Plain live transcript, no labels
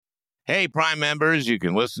Hey, Prime members, you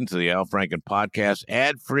can listen to the Al Franken podcast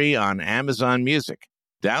ad-free on Amazon Music.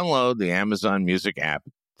 Download the Amazon Music app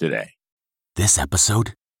today. This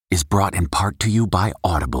episode is brought in part to you by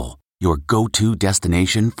Audible, your go-to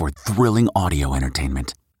destination for thrilling audio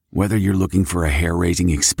entertainment. Whether you're looking for a hair-raising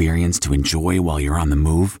experience to enjoy while you're on the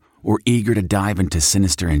move or eager to dive into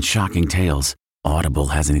sinister and shocking tales, Audible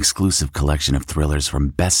has an exclusive collection of thrillers from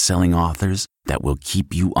best-selling authors that will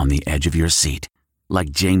keep you on the edge of your seat.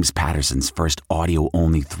 Like James Patterson's first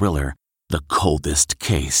audio-only thriller, The Coldest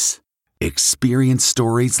Case. Experience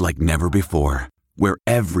stories like never before, where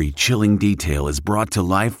every chilling detail is brought to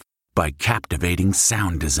life by captivating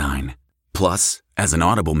sound design. Plus, as an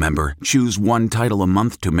Audible member, choose one title a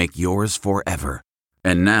month to make yours forever.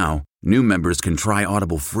 And now, new members can try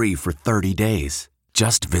Audible free for 30 days.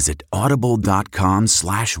 Just visit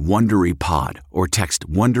audible.com/WonderyPod or text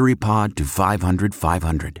WonderyPod to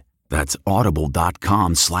 500-500. That's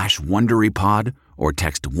audible.com/WonderyPod or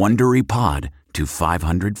text WonderyPod to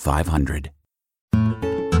 500-500.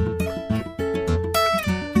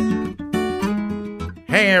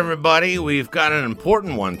 Hey, everybody, we've got an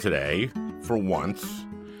important one today, for once.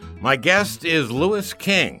 My guest is Louis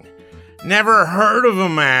King. Never heard of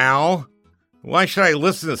him, Al. Why should I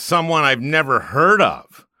listen to someone I've never heard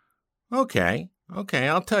of? Okay,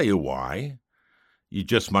 I'll tell you why. You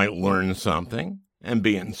just might learn something and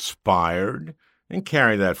be inspired and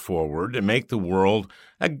carry that forward and make the world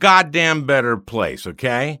a goddamn better place,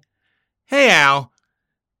 okay? Hey, Al,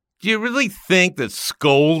 do you really think that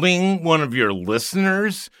scolding one of your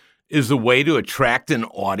listeners is a way to attract an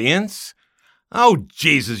audience? Oh,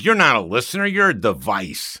 Jesus, you're not a listener, you're a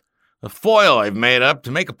device, a foil I've made up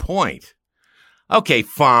to make a point. Okay,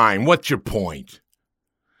 fine, what's your point?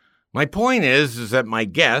 My point is that my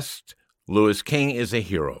guest, Louis King, is a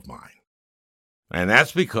hero of mine. And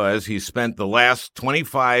that's because he spent the last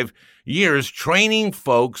 25 years training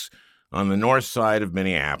folks on the north side of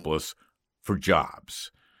Minneapolis for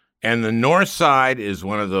jobs. And the north side is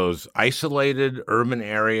one of those isolated urban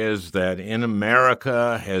areas that in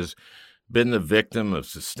America has been the victim of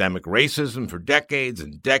systemic racism for decades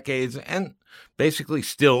and decades, and basically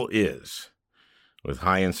still is, with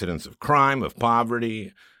high incidence of crime, of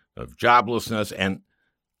poverty, of joblessness. And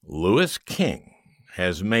Louis King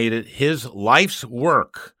has made it his life's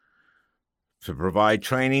work to provide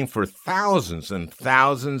training for thousands and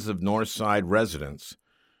thousands of Northside residents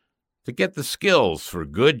to get the skills for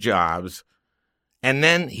good jobs, and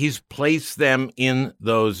then he's placed them in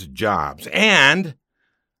those jobs. And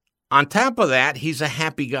on top of that, he's a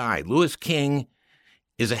happy guy. Louis King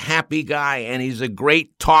is a happy guy, and he's a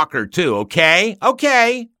great talker, too, okay,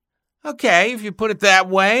 if you put it that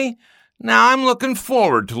way. Now I'm looking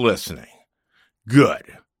forward to listening.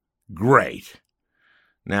 Good. Great.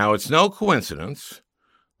 Now, it's no coincidence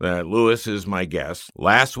that Louis is my guest.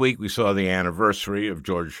 Last week, we saw the anniversary of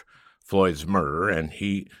George Floyd's murder, and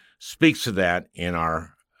he speaks to that in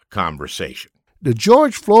our conversation. The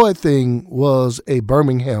George Floyd thing was a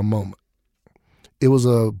Birmingham moment. It was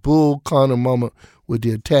a Bull Connor moment with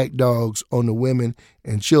the attack dogs on the women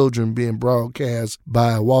and children being broadcast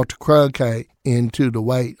by Walter Cronkite into the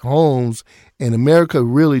white homes, and America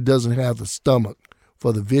really doesn't have the stomach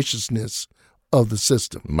for the viciousness of the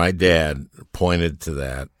system. My dad pointed to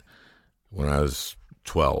that when I was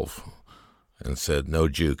 12 and said, no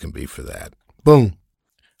Jew can be for that. Boom.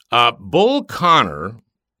 Bull Connor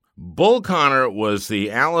was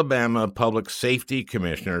the Alabama Public Safety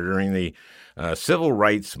Commissioner during the Civil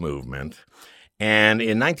Rights Movement, and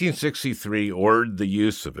in 1963 ordered the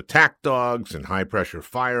use of attack dogs and high-pressure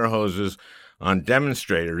fire hoses on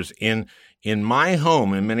demonstrators in my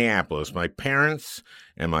home in Minneapolis. My parents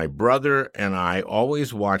and my brother and I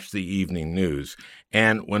always watched the evening news.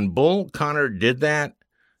 And when Bull Connor did that,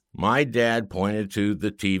 my dad pointed to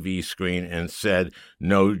the TV screen and said,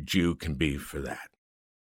 no Jew can be for that.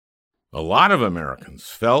 A lot of Americans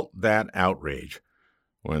felt that outrage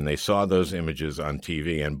when they saw those images on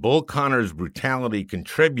TV, and Bull Connor's brutality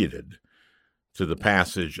contributed to the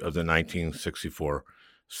passage of the 1964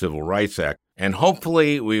 Civil Rights Act. And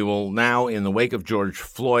hopefully we will now, in the wake of George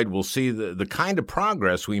Floyd, we'll see the kind of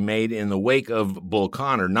progress we made in the wake of Bull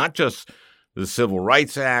Connor, not just the Civil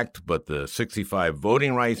Rights Act, but the 65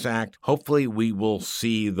 Voting Rights Act. Hopefully we will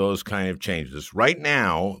see those kind of changes. Right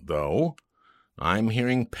now, though, I'm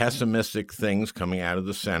hearing pessimistic things coming out of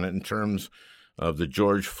the Senate in terms of the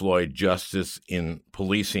George Floyd Justice in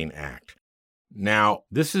Policing Act. Now,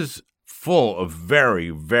 this is full of very,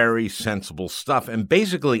 very sensible stuff, and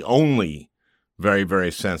basically only very, very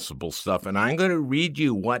sensible stuff. And I'm going to read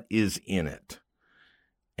you what is in it.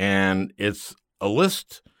 And it's a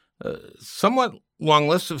list somewhat long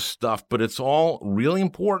list of stuff, but it's all really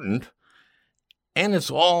important, and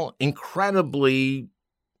it's all incredibly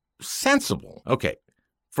sensible. Okay,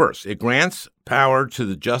 first, it grants power to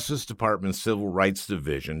the Justice Department's Civil Rights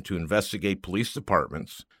Division to investigate police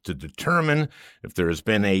departments to determine if there has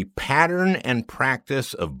been a pattern and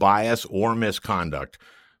practice of bias or misconduct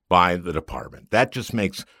by the department. That just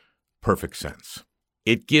makes perfect sense.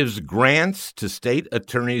 It gives grants to state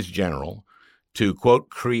attorneys general to, quote,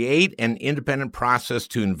 create an independent process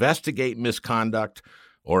to investigate misconduct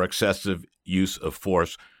or excessive use of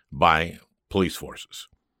force by police forces.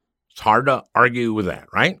 It's hard to argue with that,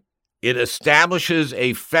 right? It establishes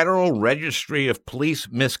a federal registry of police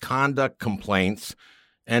misconduct complaints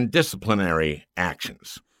and disciplinary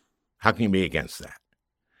actions. How can you be against that?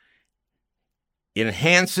 It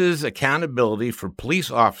enhances accountability for police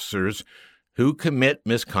officers who commit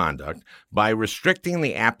misconduct by restricting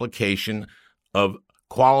the application of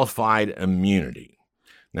qualified immunity.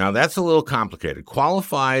 Now, that's a little complicated.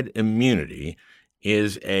 Qualified immunity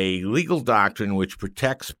is a legal doctrine which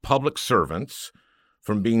protects public servants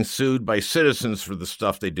from being sued by citizens for the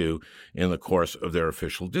stuff they do in the course of their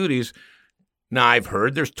official duties. Now, I've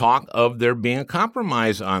heard there's talk of there being a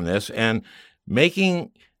compromise on this and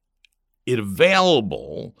making it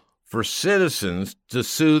available for citizens to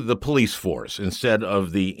sue the police force instead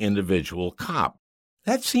of the individual cop.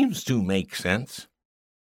 That seems to make sense.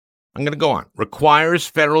 I'm going to go on. Requires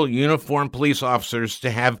federal uniformed police officers to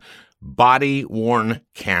have body-worn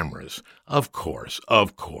cameras. Of course.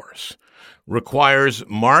 Requires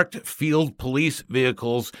marked field police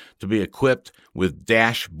vehicles to be equipped with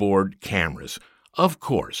dashboard cameras. Of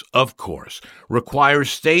course. Requires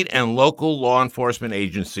state and local law enforcement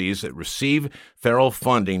agencies that receive federal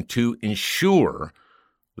funding to ensure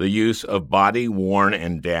the use of body-worn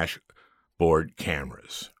and dashboard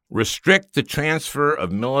cameras. Restrict the transfer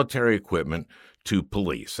of military equipment to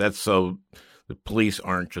police. That's so the police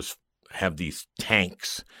aren't just have these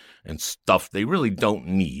tanks and stuff they really don't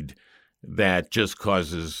need that just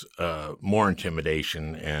causes more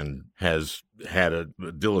intimidation and has had a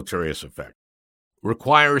deleterious effect.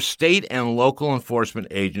 Requires state and local enforcement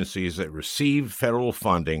agencies that receive federal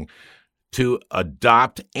funding to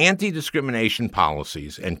adopt anti-discrimination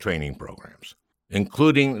policies and training programs,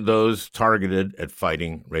 including those targeted at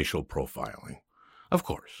fighting racial profiling. Of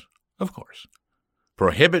course.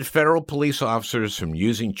 Prohibit federal police officers from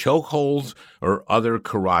using chokeholds or other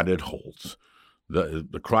carotid holds.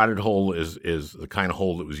 The carotid hole is the kind of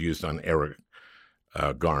hole that was used on Eric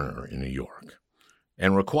Garner in New York.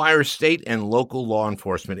 And requires state and local law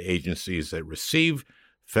enforcement agencies that receive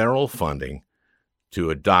federal funding to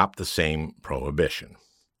adopt the same prohibition.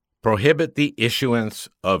 Prohibit the issuance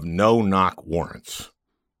of no-knock warrants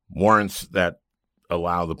that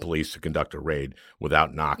allow the police to conduct a raid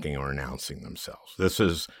without knocking or announcing themselves. This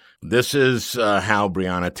is how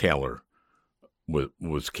Breonna Taylor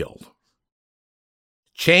was killed.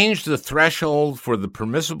 Change the threshold for the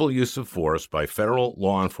permissible use of force by federal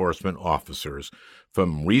law enforcement officers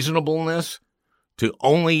from reasonableness to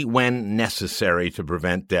only when necessary to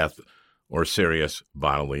prevent death or serious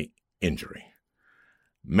bodily injury.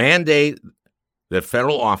 Mandate that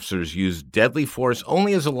federal officers use deadly force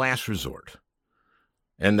only as a last resort,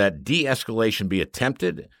 and that de-escalation be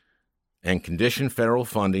attempted, and condition federal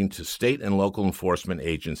funding to state and local enforcement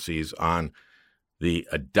agencies on the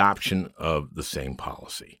adoption of the same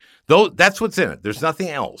policy. Though that's what's in it. There's nothing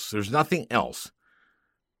else. There's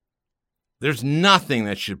nothing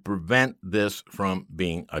that should prevent this from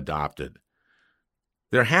being adopted.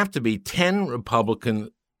 There have to be 10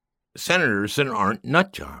 Republican senators that aren't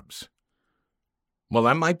nut jobs. Well,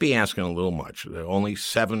 that might be asking a little much. Only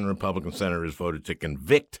 7 Republican senators voted to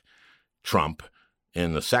convict Trump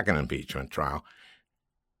in the second impeachment trial.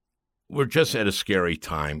 We're just at a scary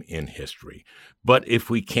time in history. But if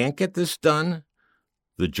we can't get this done,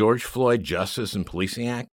 the George Floyd Justice and Policing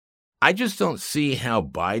Act, I just don't see how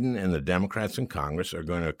Biden and the Democrats in Congress are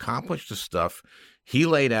going to accomplish the stuff he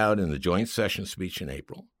laid out in the joint session speech in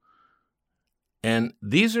April. And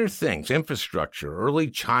these are things: infrastructure, early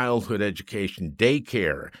childhood education,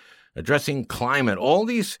 daycare, addressing climate, all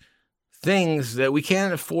these things that we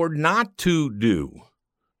can't afford not to do.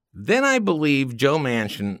 Then I believe Joe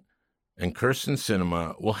Manchin and Kyrsten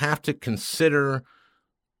Sinema will have to consider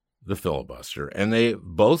the filibuster. And they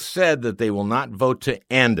both said that they will not vote to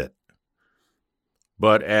end it.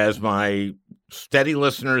 But as my steady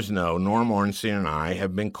listeners know, Norm Ornstein and I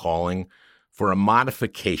have been calling for a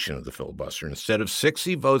modification of the filibuster. Instead of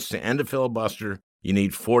 60 votes to end a filibuster, you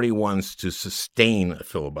need 41s to sustain a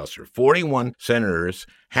filibuster. 41 senators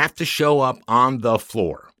have to show up on the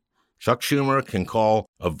floor. Chuck Schumer can call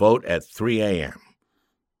a vote at 3 a.m.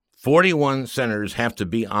 41 senators have to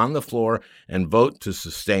be on the floor and vote to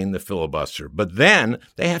sustain the filibuster. But then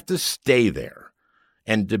they have to stay there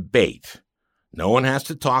and debate. No one has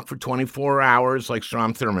to talk for 24 hours like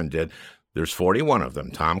Strom Thurmond did. There's 41 of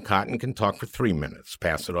them. Tom Cotton can talk for 3 minutes,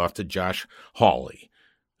 pass it off to Josh Hawley,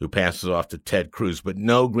 who passes off to Ted Cruz, but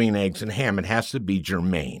no green eggs and ham. It has to be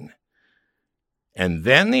germane. And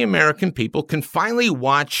then the American people can finally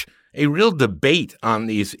watch a real debate on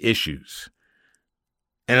these issues.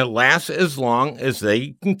 And it lasts as long as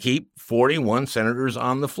they can keep 41 senators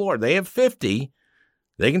on the floor. They have 50.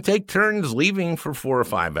 They can take turns leaving for 4 or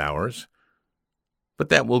 5 hours, but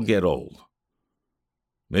that will get old.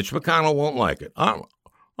 Mitch McConnell won't like it.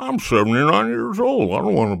 I'm 79 years old. I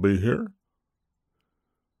don't want to be here.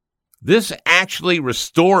 This actually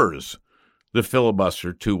restores the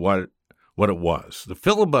filibuster to what it was. The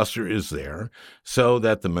filibuster is there so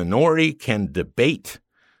that the minority can debate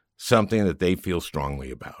something that they feel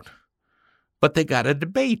strongly about. But they got to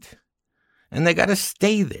debate, and they got to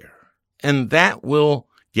stay there. And that will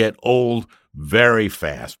get old very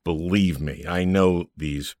fast. Believe me, I know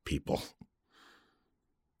these people.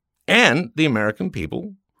 And the American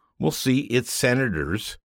people will see its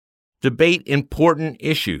senators debate important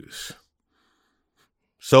issues.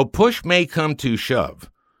 So push may come to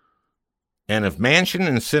shove. And if Manchin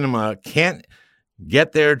and Sinema can't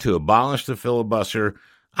get there to abolish the filibuster,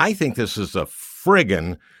 I think this is a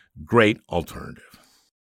friggin' great alternative.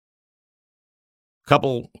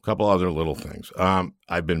 Couple other little things.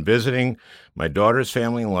 I've been visiting my daughter's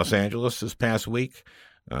family in Los Angeles this past week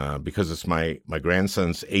because it's my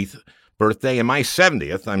grandson's 8th birthday and my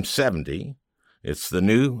 70th. I'm 70. It's the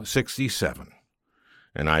new 67,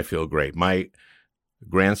 and I feel great. My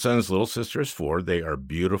grandson's little sister is 4. They are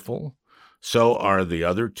beautiful. So are the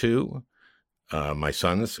other 2. My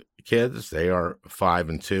son's kids, they are 5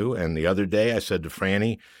 and 2. And the other day I said to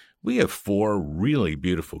Franny, we have 4 really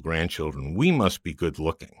beautiful grandchildren. We must be good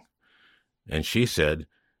looking. And she said,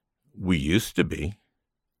 we used to be.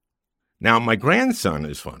 Now, my grandson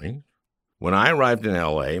is funny. When I arrived in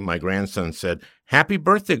L.A., my grandson said, happy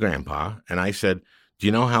birthday, Grandpa. And I said, do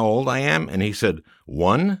you know how old I am? And he said,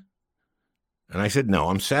 1? And I said, no,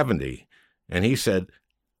 I'm 70. And he said,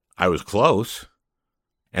 I was close.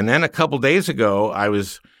 And then a couple days ago, I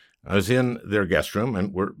was in their guest room,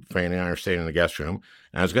 and Franny and I are staying in the guest room,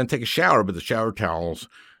 and I was going to take a shower, but the shower towels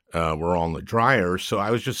were all in the dryer, so I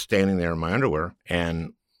was just standing there in my underwear,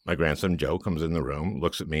 and my grandson Joe comes in the room,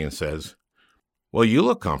 looks at me and says, well, you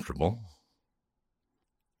look comfortable.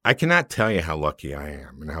 I cannot tell you how lucky I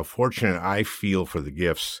am and how fortunate I feel for the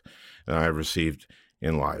gifts that I've received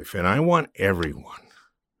in life, and I want everyone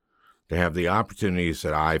to have the opportunities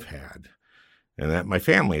that I've had and that my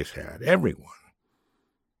family has had, everyone.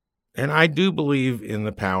 And I do believe in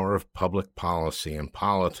the power of public policy and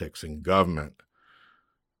politics and government,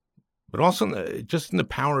 but also just in the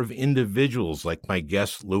power of individuals like my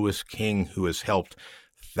guest, Louis King, who has helped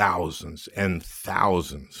thousands and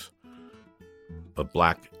thousands of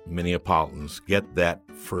Black Minneapolitans get that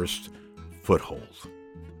first foothold.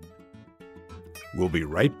 We'll be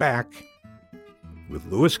right back with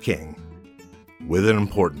Louis King with an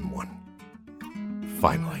important one.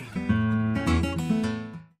 Finally.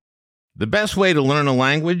 The best way to learn a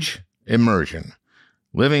language? Immersion.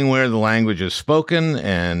 Living where the language is spoken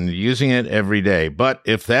and using it every day. But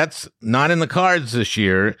if that's not in the cards this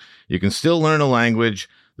year, you can still learn a language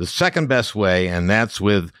the second best way, and that's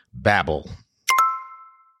with Babbel.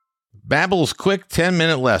 Babbel's quick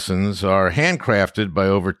 10-minute lessons are handcrafted by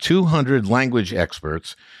over 200 language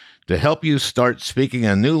experts to help you start speaking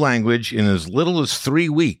a new language in as little as 3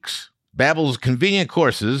 weeks. Babbel's convenient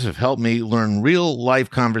courses have helped me learn real-life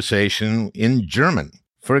conversation in German.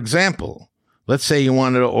 For example, let's say you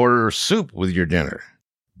wanted to order soup with your dinner.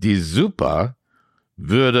 Die Suppe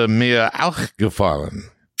würde mir auch gefallen.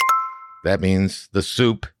 That means the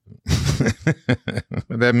soup.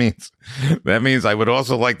 That means I would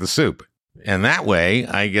also like the soup. And that way,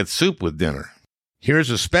 I get soup with dinner. Here's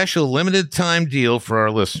a special limited time deal for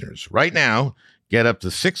our listeners. Right now, get up to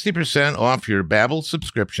 60% off your Babbel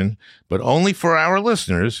subscription, but only for our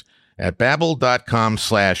listeners at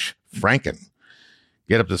Babbel.com/Franken.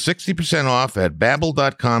 Get up to 60% off at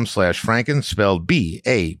Babbel.com/Franken, spelled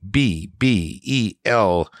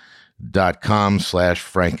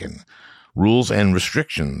BABBEL.com/Franken. Rules and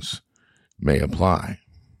restrictions may apply.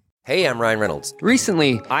 Hey, I'm Ryan Reynolds.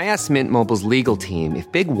 Recently, I asked Mint Mobile's legal team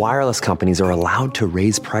if big wireless companies are allowed to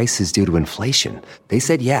raise prices due to inflation. They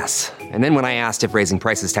said yes. And then when I asked if raising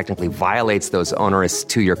prices technically violates those onerous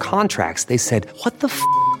 2-year contracts, they said, "What the f***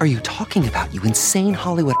 are you talking about, you insane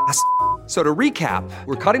Hollywood ass?" So to recap,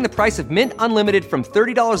 we're cutting the price of Mint Unlimited from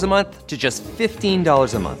 $30 a month to just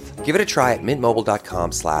 $15 a month. Give it a try at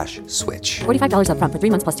mintmobile.com/switch. $45 up front for 3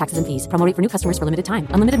 months plus taxes and fees. Promo rate for new customers for limited time.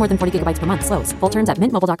 Unlimited more than 40 gigabytes per month. Slows full terms at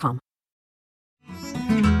mintmobile.com.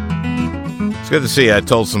 It's good to see you. I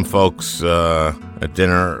told some folks at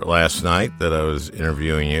dinner last night that I was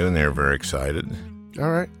interviewing you, and they were very excited.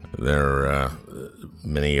 All right. They're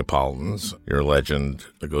Minneapolitans. You're a legend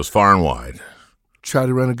that goes far and wide. Try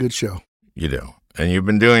to run a good show. You do. And you've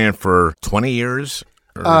been doing it for 20 years?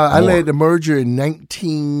 I led the merger in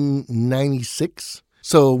 1996.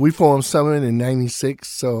 So we formed Summit in 96.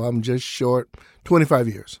 So I'm just short 25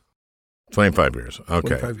 years. 25 years.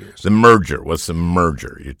 Okay. 25 years. The merger. What's the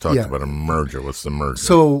merger? You talked about a merger. What's the merger?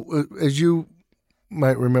 So as you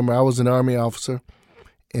might remember, I was an Army officer.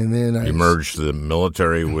 And then I merged the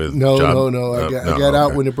military with No. job? I got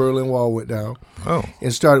out when the Berlin Wall went down. Oh.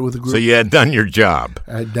 And started with a group. So you had done your job.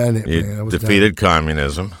 I had done it, you man. I was defeated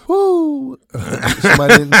communism. Woo!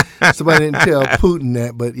 Somebody didn't tell Putin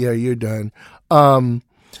that, but yeah, you're done. And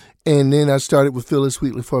then I started with Phyllis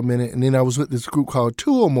Wheatley for a minute, and then I was with this group called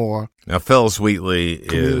Two or More. Now, Phyllis Wheatley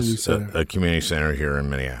is Center. a community center here in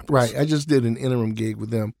Minneapolis. Right. I just did an interim gig with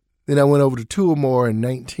them. Then I went over to Two or More in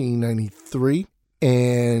 1993.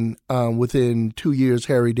 And within 2 years,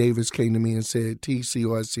 Harry Davis came to me and said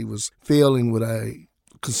TCOIC was failing what I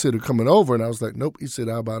considered coming over. And I was like, nope. He said,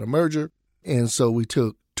 how about a merger? And so we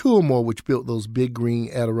took Two or More, which built those big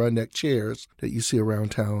green Adirondack chairs that you see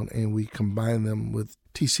around town, and we combined them with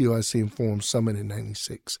TCOIC and formed Summit in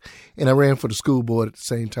 96. And I ran for the school board at the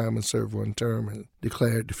same time and served one term and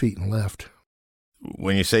declared defeat and left.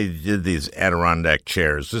 When you say you did these Adirondack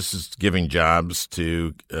chairs, this is giving jobs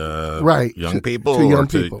to young people? To young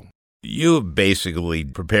people. You have basically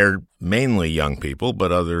prepared mainly young people,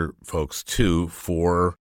 but other folks too,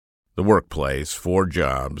 for the workplace, for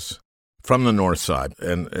jobs from the North Side.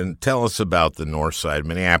 And tell us about the North Side,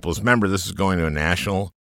 Minneapolis. Remember, this is going to a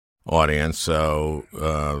national audience, so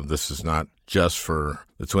this is not just for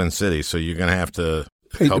the Twin Cities. So you're going to have to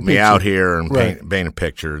help me out here and paint a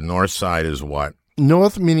picture. North Side is what?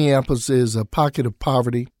 North Minneapolis is a pocket of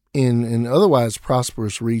poverty in an otherwise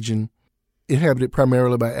prosperous region inhabited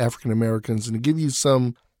primarily by African Americans. And to give you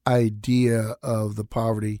some idea of the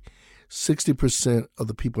poverty, 60% of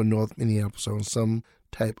the people in North Minneapolis are on some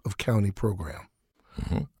type of county program.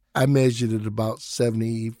 Mm-hmm. I measured it about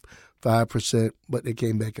 75%, but they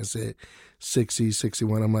came back and said 60,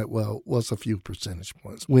 61. I'm like, well, what's a few percentage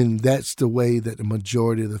points? When that's the way that the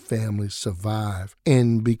majority of the families survive.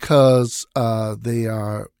 And because they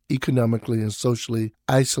are economically and socially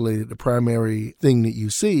isolated, the primary thing that you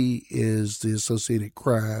see is the associated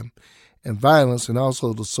crime and violence, and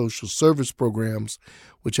also the social service programs,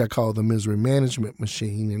 which I call the misery management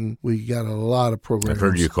machine. And we got a lot of programs. I've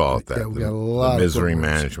heard you call it that. We got a lot the of misery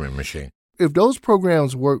programs. management machine. If those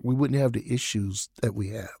programs work, we wouldn't have the issues that we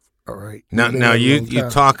have. All right. Now you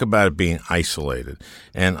talk about it being isolated,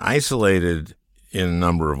 and isolated in a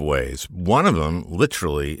number of ways. One of them,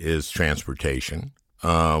 literally, is transportation.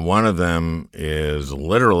 One of them is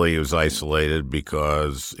literally it was isolated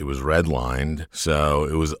because it was redlined, so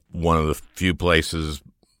it was one of the few places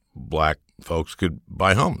black folks could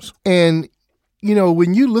buy homes. And, you know,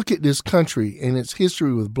 when you look at this country and its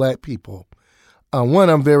history with black people, one,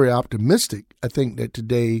 I'm very optimistic. I think that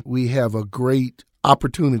today we have a great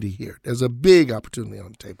opportunity here. There's a big opportunity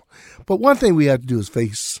on the table. But one thing we have to do is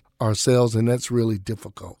face ourselves, and that's really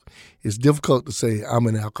difficult. It's difficult to say I'm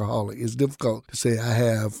an alcoholic. It's difficult to say I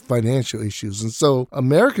have financial issues. And so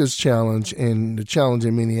America's challenge, and the challenge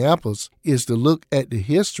in Minneapolis, is to look at the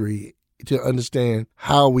history to understand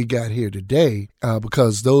how we got here today,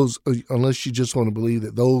 because those, unless you just want to believe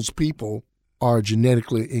that those people are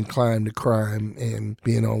genetically inclined to crime and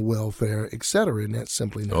being on welfare, et cetera, and that's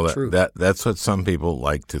simply not true. That's what some people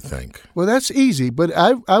like to think. Well, that's easy, but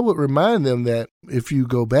I would remind them that if you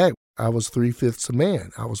go back, I was 3/5 a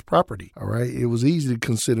man. I was property, all right? It was easy to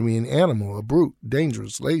consider me an animal, a brute,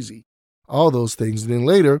 dangerous, lazy, all those things. And then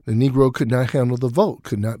later, the Negro could not handle the vote,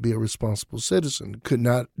 could not be a responsible citizen, could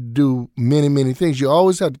not do many, many things. You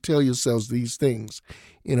always have to tell yourselves these things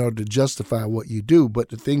in order to justify what you do, but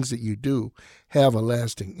the things that you do have a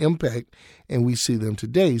lasting impact, and we see them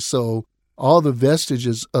today. So all the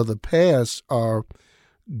vestiges of the past are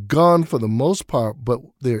gone for the most part, but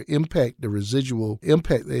their impact, the residual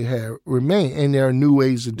impact they have, remain, and there are new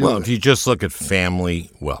ways to do it. Well, if you just look at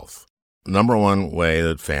family wealth, number one way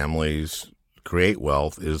that families create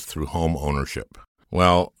wealth is through home ownership.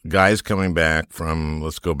 Well, guys coming back from,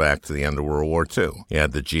 let's go back to the end of World War II. You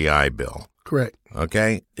had the GI Bill. Correct.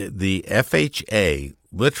 Okay? The FHA,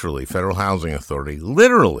 literally, Federal Housing Authority,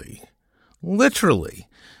 literally literally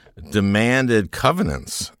demanded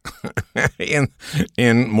covenants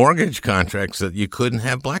in mortgage contracts that you couldn't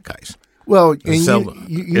have black guys. Well, and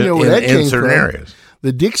you know where that came in certain from. areas.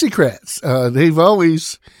 The Dixiecrats, they've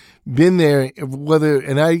always been there.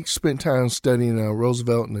 And I spent time studying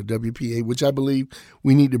Roosevelt and the WPA, which I believe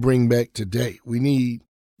we need to bring back today. We need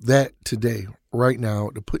that today, right now,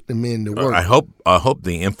 to put them in to work. I hope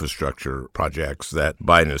the infrastructure projects that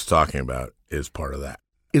Biden is talking about is part of that.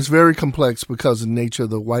 It's very complex because of the nature of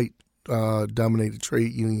the white dominated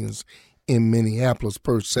trade unions in Minneapolis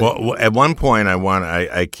per se. Well, at one point,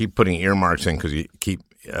 I keep putting earmarks in because you keep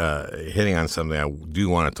hitting on something I do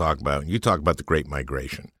want to talk about. You talk about the Great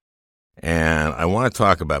Migration. And I want to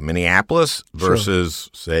talk about Minneapolis versus,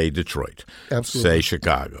 say, Detroit, Absolutely. say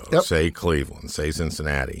Chicago, Yep. say Cleveland, say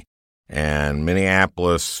Cincinnati. And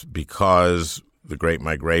Minneapolis, because the Great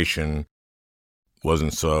Migration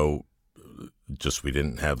wasn't so just we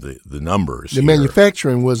didn't have the numbers. The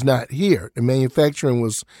manufacturing was not here. The manufacturing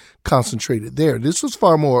was concentrated there. This was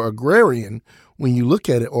far more agrarian when you look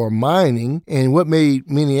at it, or mining. And what made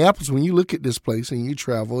Minneapolis, when you look at this place and you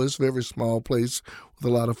travel, it's a very small place with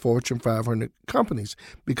a lot of Fortune 500 companies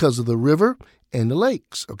because of the river and the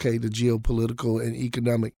lakes, okay, the geopolitical and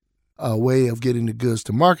economic way of getting the goods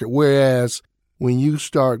to market. Whereas when you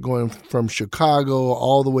start going from Chicago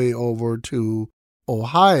all the way over to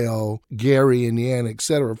Ohio, Gary, Indiana, et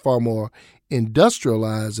cetera, far more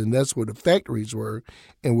industrialized, and that's where the factories were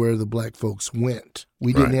and where the black folks went.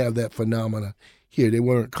 We didn't have that phenomena here. They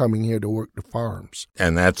weren't coming here to work the farms.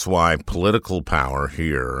 And that's why political power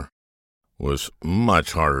here was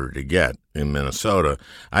much harder to get in Minnesota.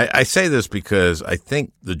 I say this because I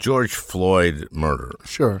think the George Floyd murder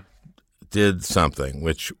did something,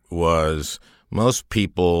 which was most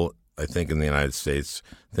people, I think, in the United States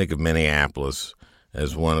think of Minneapolis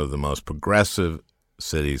as one of the most progressive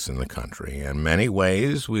cities in the country. In many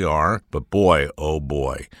ways, we are, but boy, oh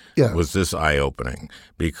boy, was this eye-opening,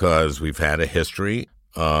 because we've had a history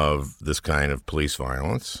of this kind of police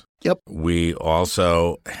violence. Yep. We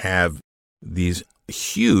also have these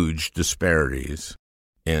huge disparities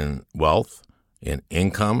in wealth, in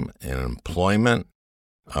income, in employment,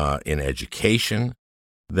 in education,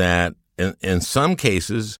 that in some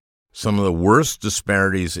cases, some of the worst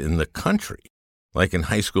disparities in the country, like in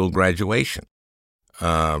high school graduation.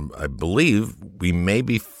 I believe we may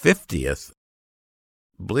be 50th,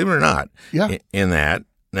 believe it or not, in that.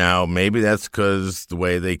 Now, maybe that's because the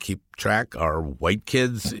way they keep track, our white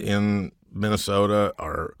kids in Minnesota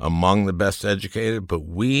are among the best educated, but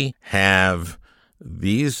we have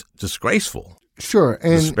these disgraceful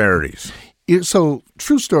disparities. So,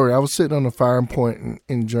 true story, I was sitting on a firing point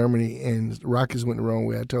in Germany, and rockets went the wrong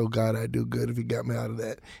way. I told God I'd do good if he got me out of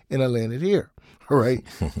that, and I landed here. All right.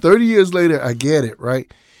 30 years later, I get it,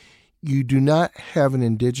 right? You do not have an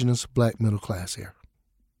indigenous black middle class here.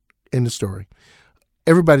 End of story.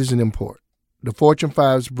 Everybody's an import. The Fortune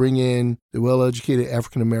 5s bring in the well-educated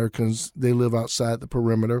African Americans. They live outside the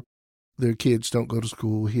perimeter. Their kids don't go to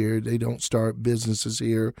school here. They don't start businesses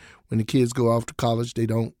here. When the kids go off to college, they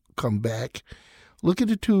don't come back. Look at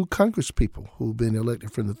the two Congress people who've been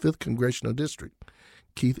elected from the 5th Congressional District,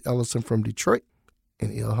 Keith Ellison from Detroit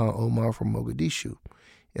and Ilhan Omar from Mogadishu.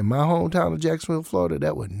 In my hometown of Jacksonville, Florida,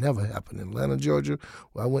 that would never happen. In Atlanta, Georgia,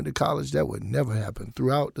 where I went to college, that would never happen.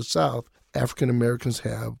 Throughout the South, African Americans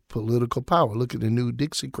have political power. Look at the new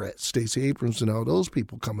Dixiecrats, Stacey Abrams and all those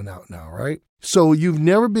people coming out now, right? So you've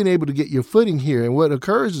never been able to get your footing here. And what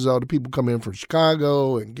occurs is all the people come in from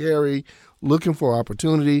Chicago and Gary looking for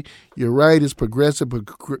opportunity. You're right, it's progressive, but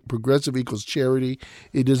progressive equals charity.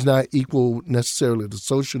 It does not equal necessarily the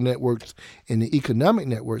social networks and the economic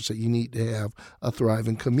networks that you need to have a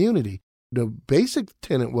thriving community. The basic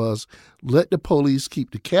tenet was let the police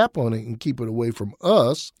keep the cap on it and keep it away from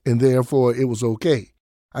us, and therefore it was okay.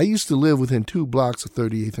 I used to live within 2 blocks of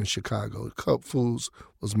 38th in Chicago. Cup Foods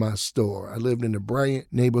was my store. I lived in the Bryant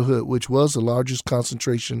neighborhood, which was the largest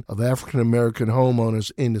concentration of African-American homeowners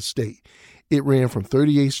in the state. It ran from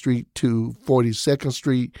 38th Street to 42nd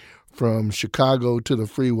Street, from Chicago to the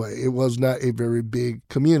freeway. It was not a very big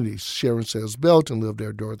community. Sharon Sayles Belton lived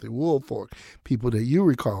there, Dorothy Woolfolk, people that you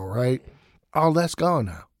recall, right? All that's gone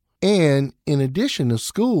now. And in addition to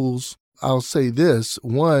schools, I'll say this.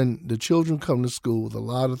 One, the children come to school with a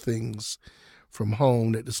lot of things from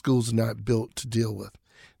home that the schools are not built to deal with.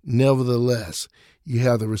 Nevertheless, you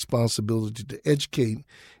have the responsibility to educate,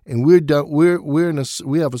 and we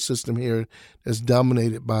have a system here that's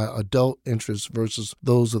dominated by adult interests versus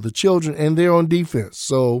those of the children, and they're on defense.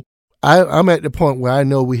 So I'm at the point where I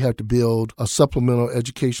know we have to build a supplemental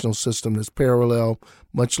educational system that's parallel,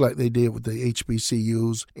 much like they did with the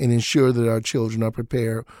HBCUs, and ensure that our children are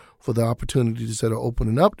prepared for the opportunities that are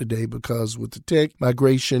opening up today, because with the tech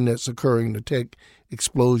migration that's occurring, the tech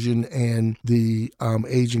explosion, and the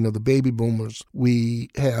aging of the baby boomers, we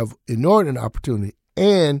have inordinate opportunity.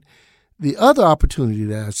 And the other opportunity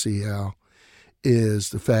that I see, Al, is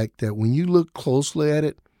the fact that when you look closely at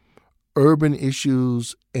it, urban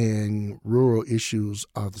issues and rural issues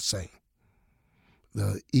are the same.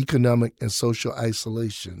 The economic and social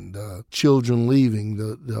isolation, the children leaving,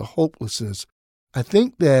 the hopelessness. I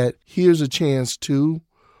think that here's a chance, too,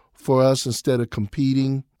 for us, instead of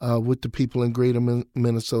competing with the people in greater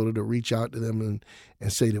Minnesota, to reach out to them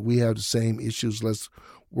and say that we have the same issues. Let's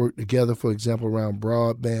work together, for example, around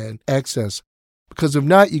broadband access. Because if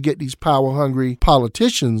not, you get these power-hungry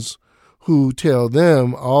politicians who tell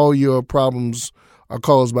them all your problems are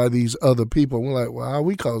caused by these other people. We're like, well, how are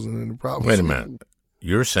we causing any problems? Wait a minute.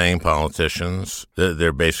 You're saying politicians,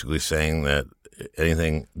 they're basically saying that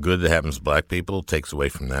anything good that happens to black people takes away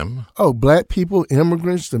from them? Oh, black people,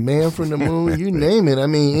 immigrants, the man from the moon, you name it. I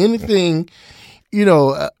mean, anything,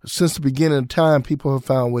 since the beginning of time, people have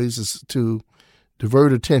found ways to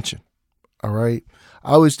divert attention, all right?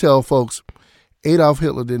 I always tell folks, Adolf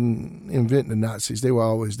Hitler didn't invent the Nazis. They were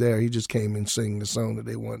always there. He just came and sang the song that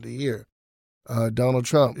they wanted to hear. Donald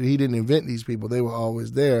Trump, he didn't invent these people. They were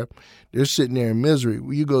always there. They're sitting there in misery.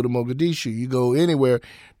 You go to Mogadishu, you go anywhere,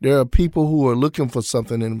 there are people who are looking for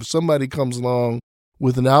something, and if somebody comes along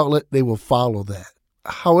with an outlet, they will follow that.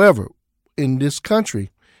 However, in this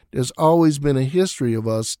country, there's always been a history of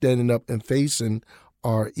us standing up and facing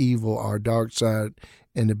our evil, our dark side,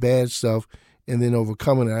 and the bad stuff, and then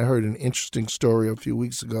overcoming it. I heard an interesting story a few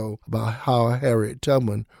weeks ago about how Harriet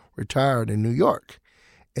Tubman retired in New York.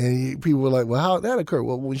 And people were like, well, how did that occur?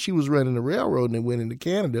 Well, when she was running the railroad and they went into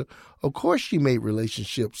Canada, of course she made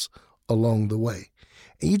relationships along the way.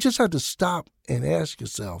 And you just have to stop and ask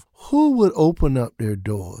yourself, who would open up their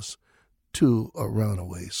doors to a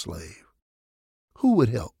runaway slave? Who would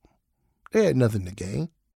help? They had nothing to gain.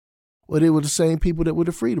 Well, they were the same people that were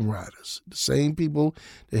the Freedom Riders, the same people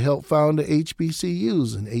that helped found the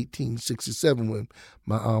HBCUs in 1867 when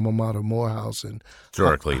my alma mater, Morehouse, and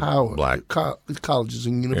historically Howard, black colleges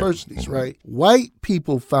and universities, right? White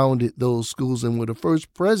people founded those schools and were the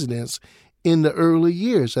first presidents in the early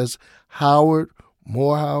years. That's Howard,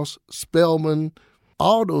 Morehouse, Spelman,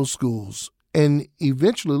 all those schools. And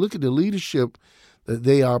eventually, look at the leadership that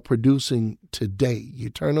they are producing today. You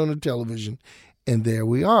turn on the television, and there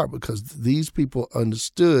we are, because these people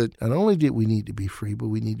understood not only did we need to be free, but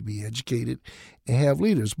we need to be educated and have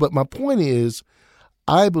leaders. But my point is,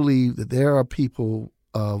 I believe that there are people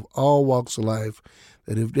of all walks of life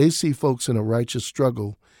that if they see folks in a righteous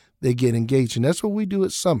struggle, they get engaged. And that's what we do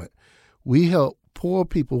at Summit. We help poor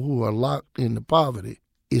people who are locked into poverty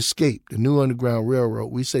escape. The New Underground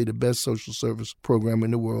Railroad, we say the best social service program in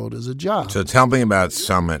the world is a job. So tell me about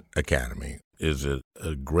Summit Academy. Is it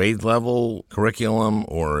a grade level curriculum,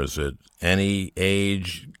 or is it any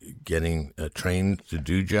age getting trained to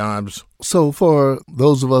do jobs? So for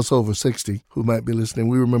those of us over 60 who might be listening,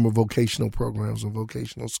 we remember vocational programs and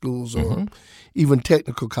vocational schools or even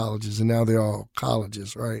technical colleges, and now they're all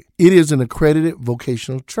colleges, right? It is an accredited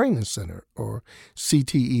vocational training center, or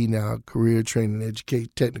CTE now, Career Training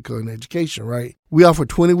Technical and Education, right? We offer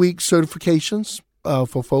 20-week certifications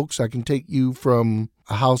for folks. I can take you from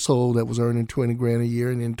a household that was earning $20,000 a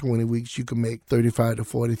year, and in 20 weeks you can make $35,000 to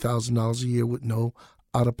 $40,000 a year with no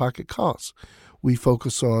out-of-pocket costs. We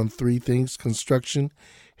focus on three things: construction,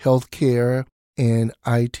 healthcare, and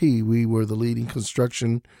IT. We were the leading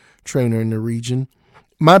construction trainer in the region.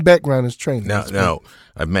 My background is training. Now,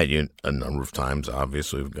 I've met you a number of times.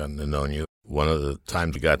 Obviously, we've gotten to know you. One of the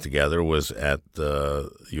times we got together was at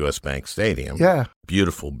the U.S. Bank Stadium. Yeah.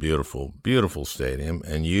 Beautiful, beautiful, beautiful stadium.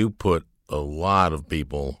 And you put a lot of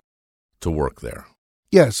people to work there.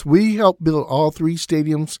 Yes, we helped build all three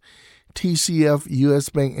stadiums, TCF, U.S.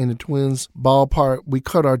 Bank, and the Twins ballpark. We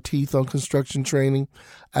cut our teeth on construction training.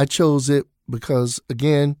 I chose it because,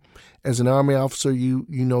 again, as an Army officer, you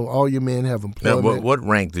know all your men have employment. Now, what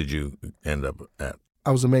rank did you end up at?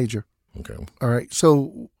 I was a major. Okay. All right.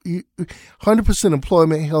 So 100%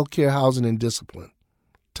 employment, healthcare, housing, and discipline.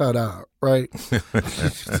 Ta-da, right?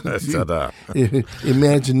 Ta-da.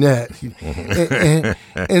 Imagine that.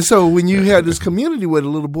 And so when you have this community where the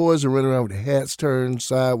little boys are running around with their hats turned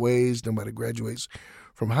sideways, nobody graduates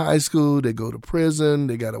from high school, they go to prison,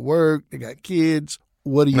 they got to work, they got kids.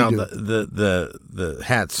 What do you do? The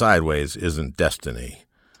hat sideways isn't destiny.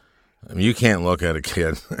 I mean, you can't look at a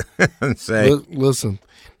kid and say, Listen,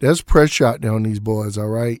 there's pressure out there on these boys, all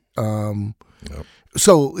right? Yep.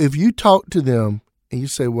 So if you talk to them and you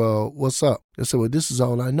say, well, what's up? They say, well, this is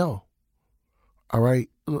all I know. All right?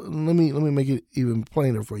 Let me make it even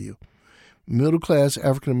plainer for you. Middle-class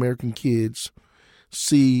African-American kids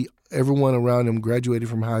see everyone around them graduated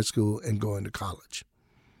from high school and going to college.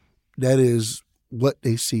 That is what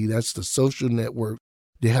they see. That's the social network.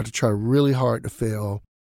 They have to try really hard to fail.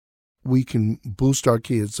 We can boost our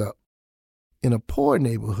kids up. In a poor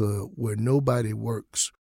neighborhood where nobody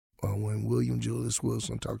works, or when William Julius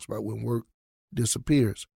Wilson talks about when work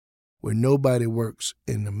disappears, where nobody works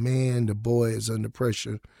and the boy is under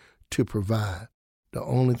pressure to provide. The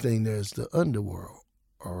only thing there is the underworld,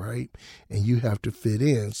 all right? And you have to fit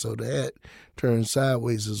in. So that turn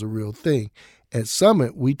sideways is a real thing. At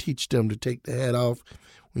Summit, we teach them to take the hat off.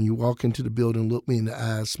 When you walk into the building, look me in the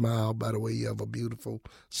eyes, smile. By the way, you have a beautiful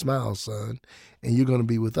smile, son. And you're going to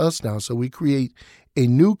be with us now. So we create a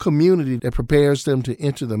new community that prepares them to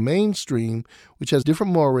enter the mainstream, which has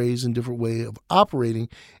different mores and different way of operating,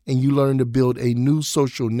 and you learn to build a new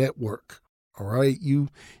social network. All right, you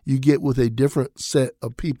get with a different set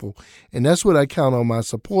of people. And that's what I count on my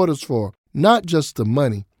supporters for, not just the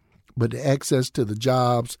money, but the access to the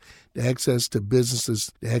jobs, the access to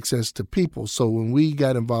businesses, the access to people. So when we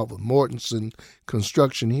got involved with Mortenson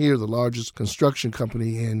Construction here, the largest construction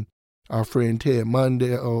company, and our friend Ted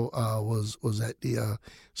Mondale was at the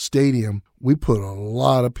stadium, we put a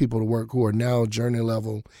lot of people to work who are now journey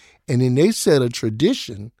level. And then they set a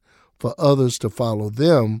tradition for others to follow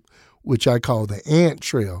them, which I call the ant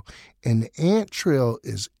trail. And the ant trail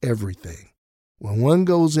is everything. When one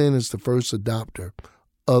goes in as the first adopter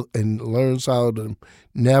and learns how to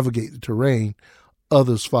navigate the terrain,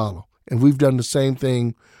 others follow. And we've done the same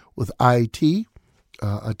thing with IT,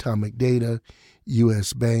 Atomic Data,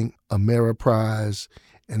 U.S. Bank, Ameriprise,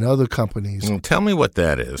 and other companies. Tell me what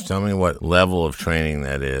that is. Tell me what level of training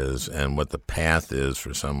that is and what the path is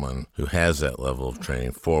for someone who has that level of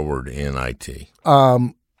training forward in IT.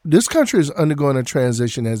 This country is undergoing a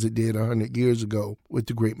transition as it did 100 years ago with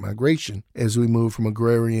the Great Migration. As we move from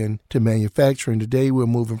agrarian to manufacturing, today we're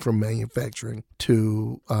moving from manufacturing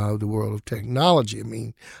to the world of technology. I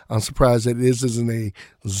mean, I'm surprised that this isn't a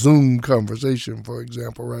Zoom conversation, for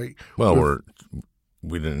example, right? Well,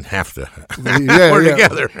 we didn't have to. We're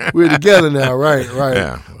together. We're together now, right.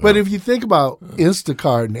 Yeah, well. But if you think about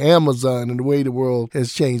Instacart and Amazon and the way the world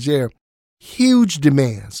has changed there, huge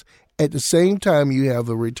demands. At the same time, you have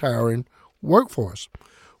a retiring workforce.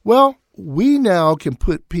 Well, we now can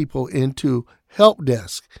put people into help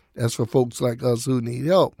desk. That's for folks like us who need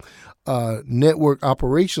help. Network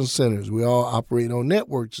operations centers. We all operate on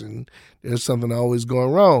networks, and there's something always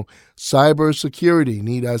going wrong. Cybersecurity.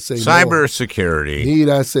 Need I say more? Cybersecurity. Need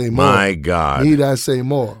I say more? My God. Need I say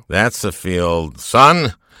more? That's the field,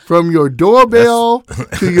 son. From your doorbell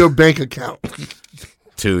to your bank account.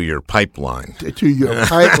 To your pipeline. To your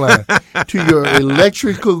pipeline. To your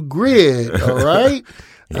electrical grid, all right?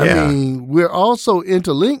 Yeah. I mean, we're also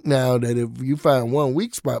interlinked now that if you find one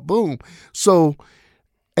weak spot, boom. So,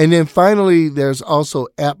 and then finally, there's also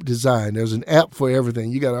app design. There's an app for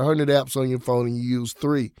everything. You got 100 apps on your phone and you use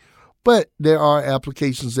 3. But there are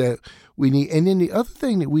applications that we need. And then the other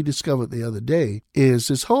thing that we discovered the other day is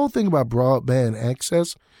this whole thing about broadband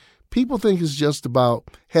access. People think it's just about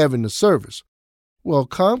having the service. Well,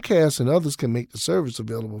 Comcast and others can make the service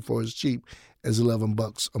available for as cheap as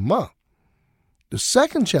 $11 a month. The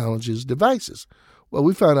second challenge is devices. Well,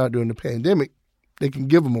 we found out during the pandemic, they can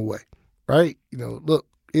give them away, right? You know, look,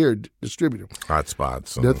 here, distribute them.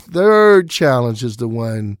 Hotspots. The third challenge is the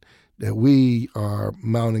one that we are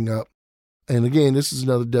mounting up. And again, this is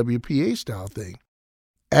another WPA style thing.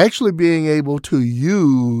 Actually being able to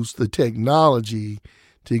use the technology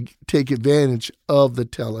to take advantage of the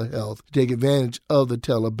telehealth, take advantage of the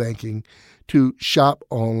telebanking, to shop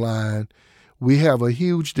online. We have a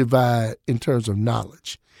huge divide in terms of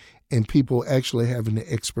knowledge and people actually having the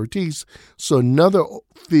expertise. So another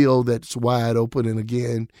field that's wide open and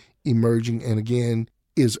again emerging and again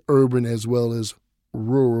is urban as well as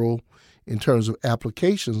rural in terms of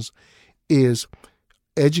applications is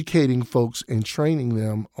educating folks and training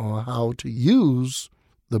them on how to use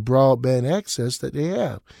the broadband access that they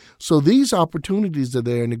have. So these opportunities are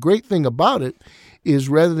there. And the great thing about it is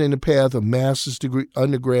rather than the path of master's degree,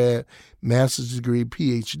 undergrad, master's degree,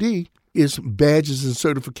 PhD, it's badges and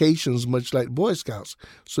certifications, much like Boy Scouts.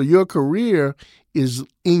 So your career is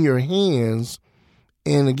in your hands.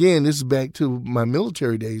 And again, this is back to my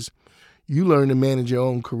military days. You learn to manage your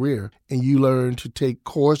own career and you learn to take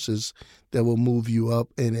courses that will move you up.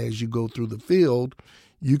 And as you go through the field,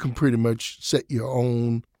 you can pretty much set your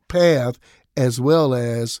own path as well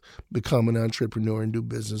as become an entrepreneur and do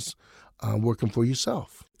business working for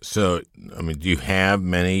yourself. So, I mean, do you have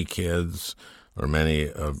many kids or many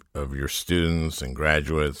of your students and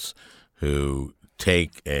graduates who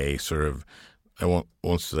take a sort of, I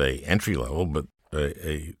won't say entry level, but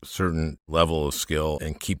a certain level of skill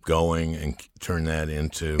and keep going and turn that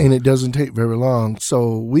into... And it doesn't take very long.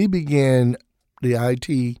 So we began the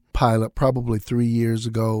IT pilot probably 3 years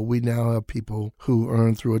ago. We now have people who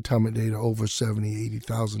earn through Atomic Data over $70,000,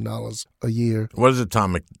 $80,000 a year. What does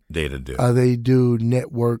Atomic Data do? They do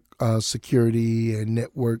network security and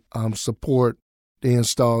network support. They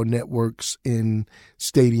install networks in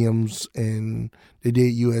stadiums, and they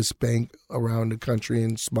did U.S. Bank around the country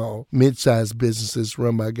and small, mid-sized businesses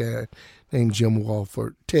run by a guy named Jim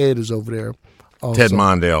Walford. Ted is over there also. Ted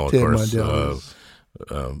Mondale, of course. Mondale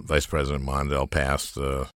Vice President Mondale passed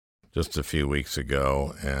just a few weeks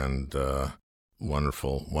ago, and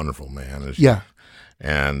wonderful, wonderful man.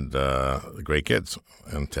 And great kids,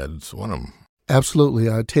 and Ted's one of them. Absolutely.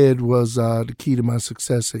 Ted was the key to my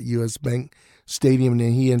success at U.S. Bank Stadium, and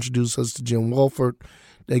then he introduced us to Jim Walford.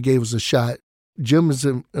 They gave us a shot. Jim has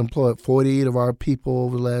employed 48 of our people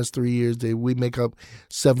over the last 3 years. We make up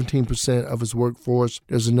 17% of his workforce.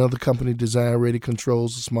 There's another company, Design Ready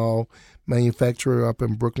Controls, a small manufacturer up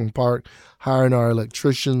in Brooklyn Park, hiring our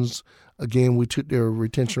electricians. Again, we took their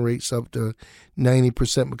retention rates up to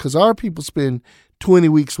 90% because our people spend 20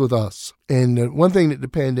 weeks with us. And one thing that the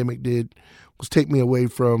pandemic did was take me away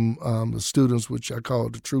from the students, which I call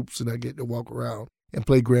the troops, and I get to walk around and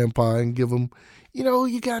play grandpa and give them,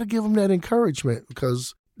 you got to give them that encouragement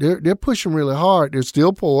because they're pushing really hard. They're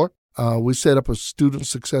still poor. We set up a student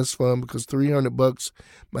success fund because $300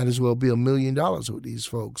 might as well be $1 million with these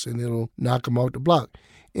folks, and it'll knock them off the block.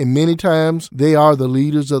 And many times they are the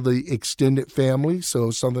leaders of the extended family. So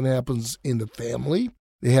if something happens in the family,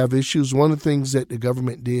 they have issues. One of the things that the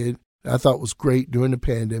government did I thought was great during the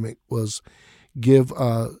pandemic was give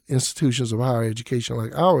institutions of higher education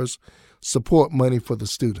like ours support money for the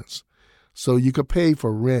students. So you could pay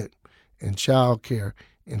for rent and childcare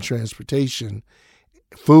and transportation.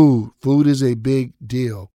 Food is a big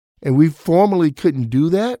deal. And we formerly couldn't do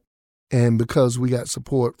that. And because we got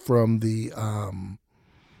support from the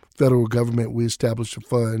federal government, we established a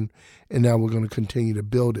fund, and now we're going to continue to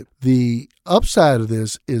build it. The upside of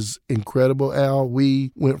this is incredible, Al.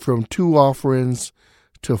 We went from 2 offerings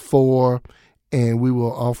to 4, and we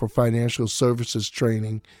will offer financial services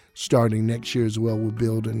training starting next year as well. We're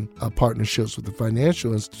building partnerships with the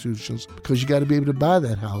financial institutions because you got to be able to buy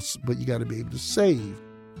that house, but you got to be able to save.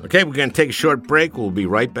 Okay, we're going to take a short break. We'll be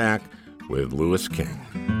right back with Louis King.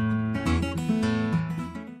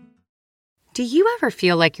 Do you ever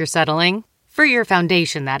feel like you're settling? For your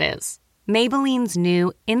foundation, that is. Maybelline's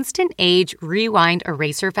new Instant Age Rewind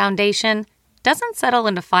Eraser Foundation doesn't settle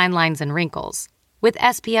into fine lines and wrinkles. With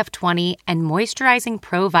SPF 20 and moisturizing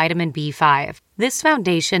Pro Vitamin B5, this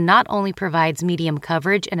foundation not only provides medium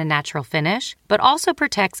coverage and a natural finish, but also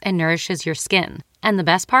protects and nourishes your skin. And the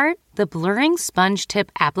best part? The blurring sponge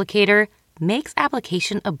tip applicator makes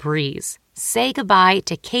application a breeze. Say goodbye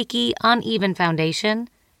to cakey, uneven foundation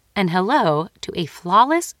and hello to a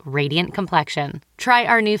flawless, radiant complexion. Try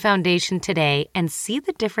our new foundation today and see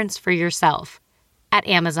the difference for yourself at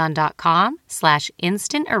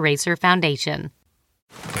Amazon.com/Instant Eraser Foundation.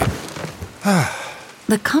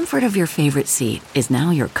 The comfort of your favorite seat is now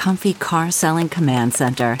your comfy car selling command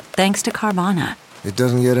center, thanks to Carvana. It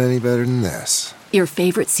doesn't get any better than this. Your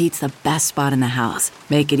favorite seat's the best spot in the house.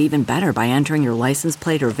 Make it even better by entering your license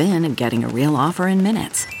plate or VIN and getting a real offer in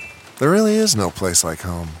minutes. There really is no place like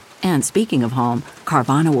home. And speaking of home,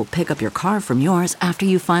 Carvana will pick up your car from yours after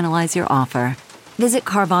you finalize your offer. Visit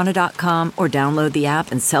Carvana.com or download the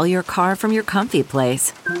app and sell your car from your comfy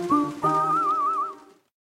place.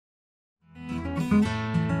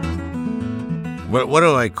 What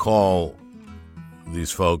do I call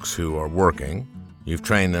these folks who are working? You've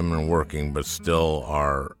trained them and working, but still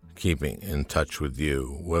are keeping in touch with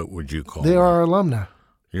you. What would you call them? They are alumni.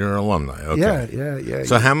 You're an alumni, okay. Yeah.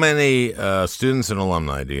 So how many students and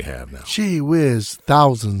alumni do you have now? Gee whiz,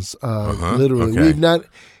 thousands, literally. Okay. We've not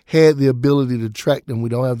had the ability to track them. We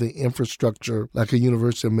don't have the infrastructure like a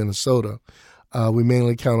University of Minnesota. We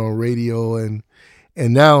mainly count on radio and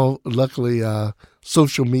now, luckily,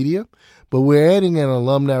 social media. But we're adding an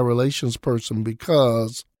alumni relations person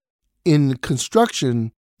because in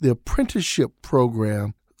construction, the apprenticeship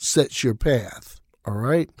program sets your path. All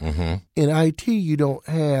right? Mm-hmm. In IT, you don't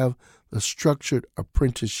have the structured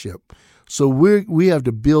apprenticeship. So we have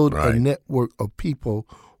to build a network of people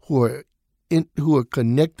who are who are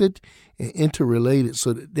connected and interrelated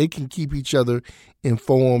so that they can keep each other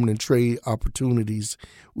informed and trade opportunities,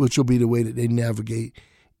 which will be the way that they navigate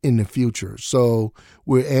in the future. So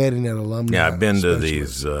we're adding that alumni. Yeah, I've been to specialist.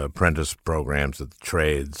 these apprentice programs at the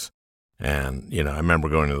trades, and, I remember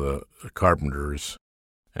going to the carpenters,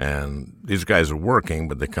 and these guys are working,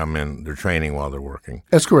 but they come in, they're training while they're working.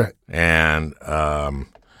 That's correct. And I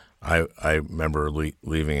remember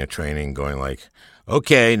leaving a training going like,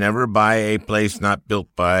 okay, never buy a place not built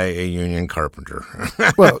by a union carpenter.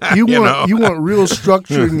 Well, you want real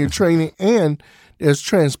structure in your training, and there's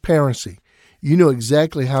transparency. You know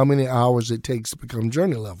exactly how many hours it takes to become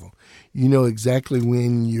journey level. You know exactly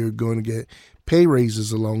when you're going to get pay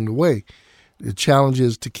raises along the way. The challenge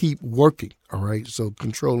is to keep working, all right? So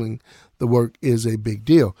controlling the work is a big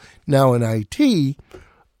deal. Now in IT,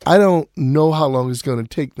 I don't know how long it's going to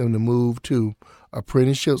take them to move to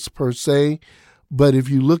apprenticeships per se, but if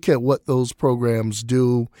you look at what those programs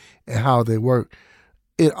do and how they work,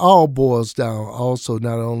 it all boils down also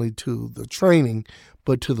not only to the training,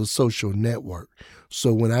 but to the social network.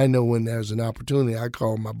 So when there's an opportunity, I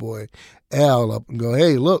call my boy Al up and go,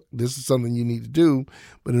 hey, look, this is something you need to do,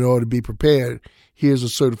 but in order to be prepared, here's a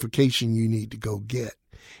certification you need to go get.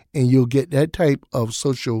 And you'll get that type of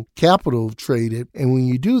social capital traded. And when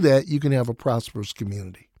you do that, you can have a prosperous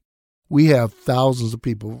community. We have thousands of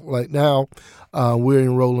people. Like now, we're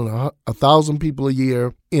enrolling 1,000 people a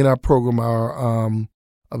year in our program. Our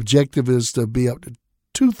objective is to be up to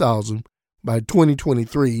 2,000 by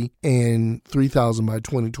 2023 and 3,000 by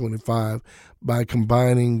 2025 by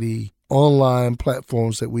combining the online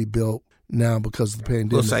platforms that we built now because of the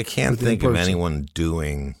pandemic. Listen, I can't think of anyone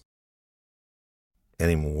doing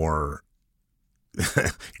any more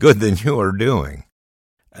good than you are doing.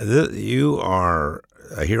 You are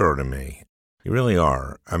a hero to me. You really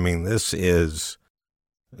are. I mean, this is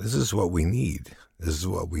what we need. This is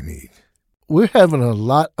what we need. We're having a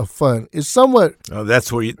lot of fun. It's somewhat. Oh,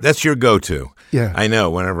 that's your go-to. Yeah, I know.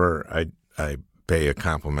 Whenever I pay a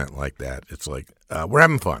compliment like that, it's like we're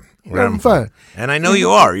having fun. We're having fun, and I know you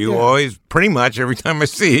are. You always, pretty much every time I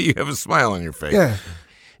see you, you have a smile on your face. Yeah,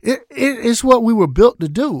 it's what we were built to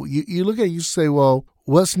do. You look at it, you say, well,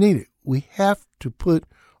 what's needed? We have to put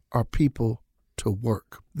our people to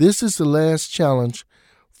work. This is the last challenge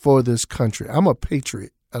for this country. I'm a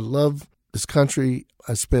patriot. I love this country.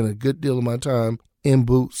 I spend a good deal of my time in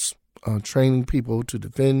boots, training people to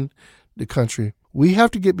defend the country. We have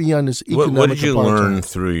to get beyond this economic What did you apartheid. learn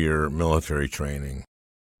through your military training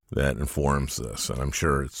that informs this? And I'm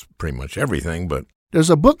sure it's pretty much everything, but there's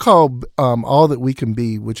a book called All That We Can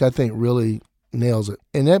Be, which I think really nails it.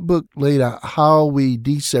 And that book laid out how we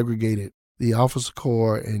desegregated the Officer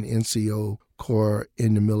Corps and NCO Corps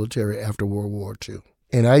in the military after World War II.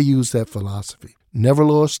 And I use that philosophy. Never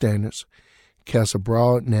lower standards, cast a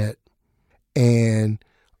broad net, and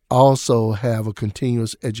also have a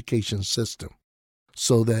continuous education system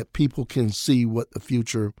so that people can see what the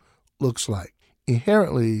future looks like.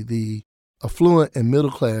 Inherently, the affluent and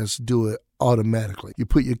middle class do it automatically. You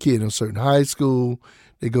put your kid in a certain high school,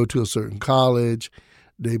 they go to a certain college,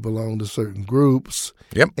 they belong to certain groups,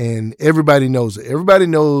 and everybody knows it. Everybody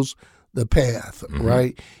knows the path,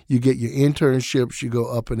 right? You get your internships, you go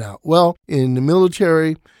up and out. Well, in the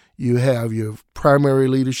military, you have your primary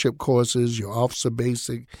leadership courses, your officer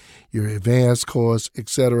basic, your advanced course,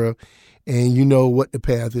 etc., and you know what the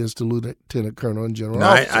path is to lieutenant colonel and general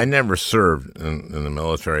officer. I never served in the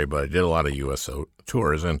military, but I did a lot of U.S.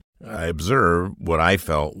 tours, and I observed what I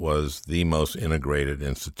felt was the most integrated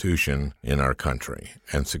institution in our country,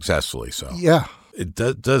 and successfully so. Yeah.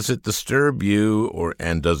 Does it disturb you,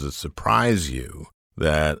 and does it surprise you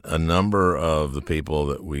that a number of the people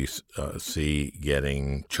that we see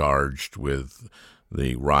getting charged with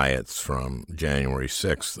the riots from January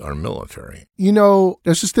 6th are military? You know,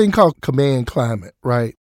 there's this thing called command climate,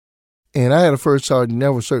 right? And I had a first sergeant,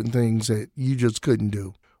 there were certain things that you just couldn't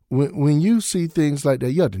do. When you see things like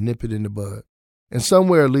that, you have to nip it in the bud. And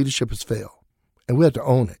somewhere leadership has failed, and we have to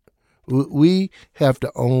own it. We have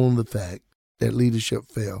to own the fact that leadership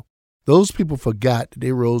failed. Those people forgot that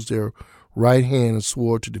they rose their right hand and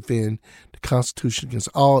swore to defend the Constitution against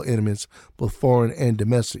all enemies, both foreign and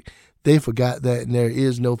domestic. They forgot that, and there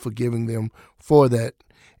is no forgiving them for that.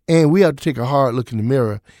 And we have to take a hard look in the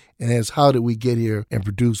mirror and ask, how did we get here and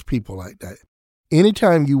produce people like that?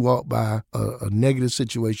 Anytime you walk by a negative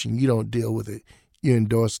situation, you don't deal with it. You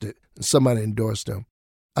endorsed it. Somebody endorsed them.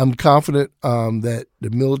 I'm confident that the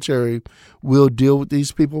military will deal with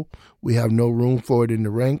these people. We have no room for it in the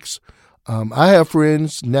ranks. I have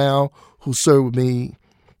friends now who served with me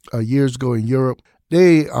years ago in Europe.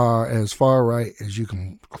 They are as far right as you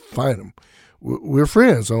can find them. We're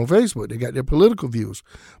friends on Facebook. They got their political views.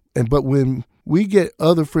 But when we get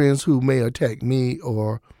other friends who may attack me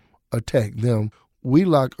or attack them, we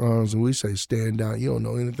lock arms and we say, stand down. You don't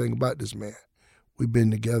know anything about this man. We've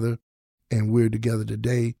been together and we're together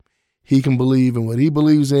today. He can believe in what he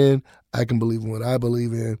believes in. I can believe in what I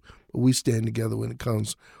believe in. But we stand together when it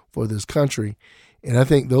comes for this country. And I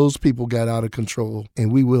think those people got out of control,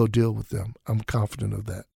 and we will deal with them. I'm confident of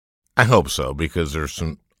that. I hope so, because there's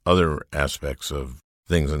some other aspects of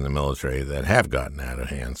things in the military that have gotten out of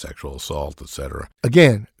hand, sexual assault, etc.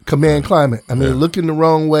 Again, command climate. I mean, looking the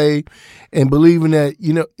wrong way and believing that,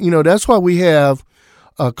 you know, that's why we have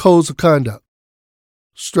codes of conduct.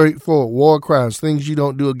 Straightforward war crimes, things you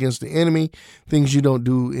don't do against the enemy, things you don't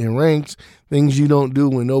do in ranks, things you don't do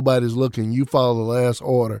when nobody's looking. You follow the last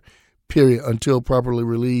order, period, until properly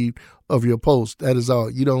relieved of your post. That is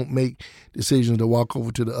all. You don't make decisions to walk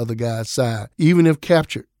over to the other guy's side. Even if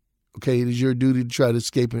captured, okay, it is your duty to try to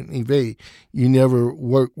escape and evade. You never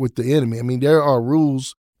work with the enemy. I mean, there are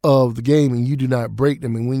rules of the game, and you do not break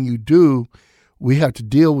them. And when you do, we have to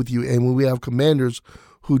deal with you. And when we have commanders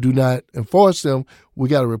who do not enforce them, we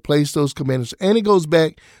got to replace those commanders. And it goes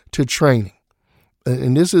back to training.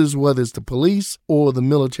 And this is whether it's the police or the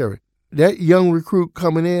military. That young recruit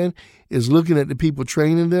coming in is looking at the people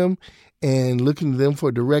training them and looking to them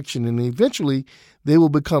for direction. And eventually they will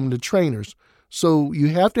become the trainers. So you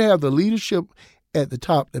have to have the leadership at the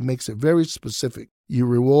top that makes it very specific. You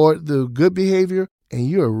reward the good behavior, and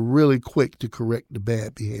you're really quick to correct the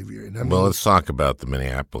bad behavior. And well, let's talk about the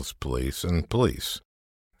Minneapolis police and police,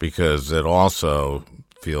 because it also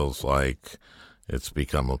feels like it's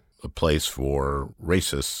become a place for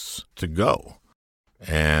racists to go.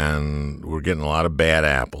 And we're getting a lot of bad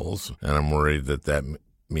apples, and I'm worried that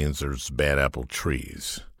means there's bad apple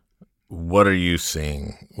trees. What are you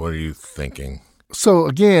seeing? What are you thinking? So,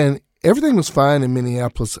 again, everything was fine in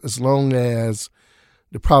Minneapolis as long as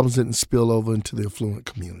the problems didn't spill over into the affluent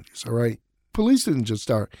communities, all right? Police didn't just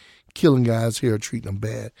start killing guys here, treating them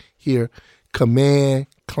bad here. Command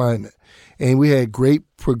climate. And we had great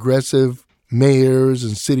progressive mayors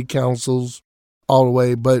and city councils all the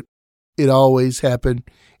way, but it always happened.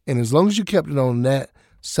 And as long as you kept it on that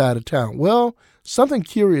side of town, well, something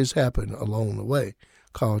curious happened along the way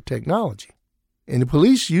called technology. And the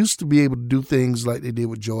police used to be able to do things like they did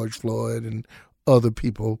with George Floyd and other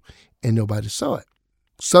people, and nobody saw it.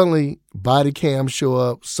 Suddenly, body cams show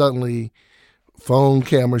up. Suddenly, phone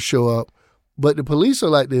cameras show up. But the police are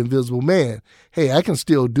like the invisible man. Hey, I can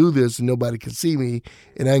still do this and nobody can see me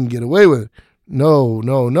and I can get away with it. No.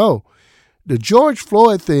 The George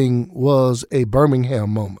Floyd thing was a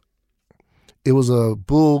Birmingham moment. It was a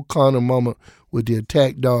Bull Connor moment with the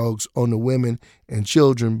attack dogs on the women and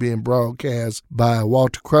children being broadcast by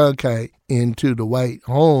Walter Cronkite into the white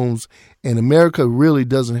homes. And America really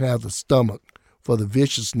doesn't have the stomach for the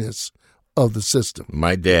viciousness of the system.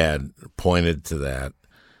 My dad pointed to that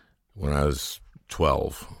when I was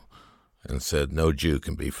 12 and said, no Jew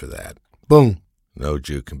can be for that. Boom. No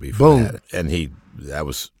Jew can be for that. And that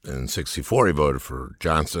was in 64, he voted for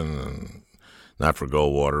Johnson and not for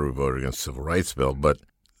Goldwater, who voted against the Civil Rights Bill. But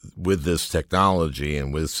with this technology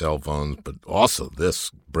and with cell phones, but also this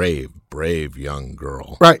brave young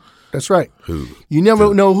girl. Right. That's right. You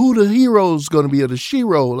never know who the hero's going to be or the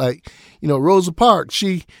shero. Like, Rosa Parks,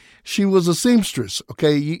 she was a seamstress,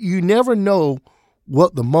 okay? You never know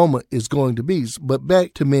what the moment is going to be. But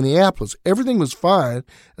back to Minneapolis, everything was fine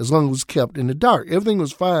as long as it was kept in the dark. Everything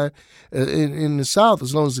was fine in the South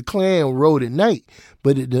as long as the Klan rode at night.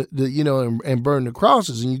 But and burned the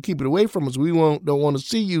crosses, and you keep it away from us. We don't want to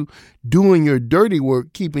see you doing your dirty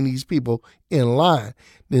work, keeping these people in line.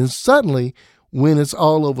 Then suddenly, when it's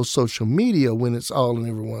all over social media, when it's all in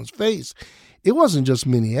everyone's face, it wasn't just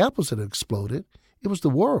Minneapolis that exploded. It was the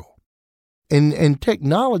world. And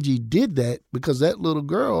technology did that because that little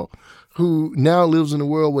girl who now lives in a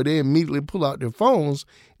world where they immediately pull out their phones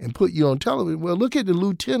and put you on television. Well, look at the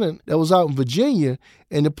lieutenant that was out in Virginia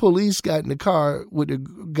and the police got out the car with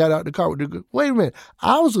the, wait a minute,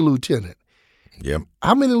 I was a lieutenant. Yep.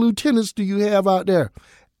 How many lieutenants do you have out there?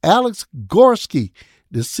 Alex Gorski,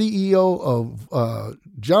 the CEO of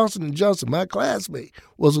Johnson & Johnson, my classmate,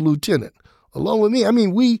 was a lieutenant along with me. I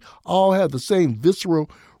mean, we all have the same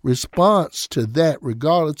visceral response to that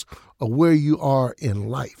regardless of where you are in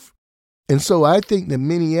life. And so I think that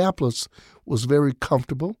Minneapolis was very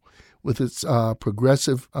comfortable with its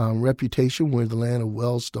progressive reputation. We're the land of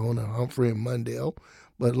Wellstone and Humphrey and Mundale.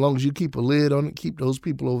 But as long as you keep a lid on it, keep those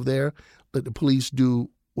people over there, let the police do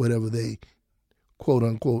whatever they, quote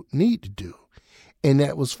unquote, need to do. And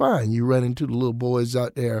that was fine. You run into the little boys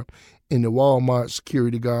out there in the Walmart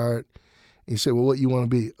security guard. And you say, well, what you want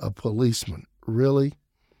to be? A policeman. Really?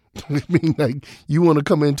 I mean, like, you want to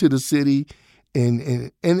come into the city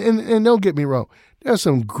and don't get me wrong. There's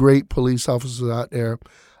some great police officers out there.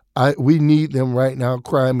 We need them right now.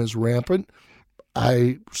 Crime is rampant.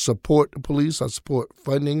 I support the police. I support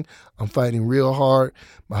funding. I'm fighting real hard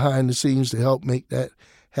behind the scenes to help make that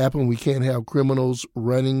happen. We can't have criminals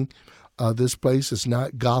running this place. It's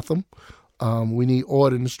not Gotham. We need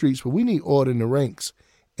order in the streets, but we need order in the ranks,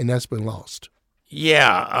 and that's been lost.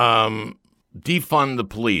 Yeah, defund the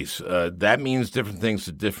police. That means different things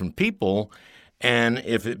to different people. And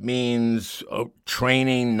if it means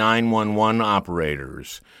training 911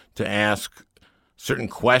 operators to ask certain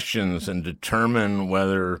questions and determine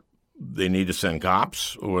whether they need to send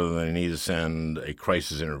cops or whether they need to send a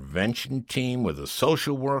crisis intervention team with a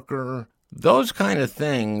social worker, those kind of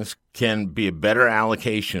things can be a better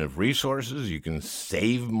allocation of resources. You can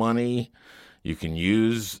save money. You can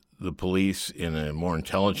use the police in a more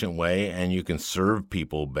intelligent way, and you can serve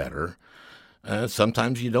people better.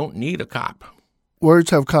 Sometimes you don't need a cop.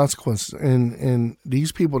 Words have consequences, and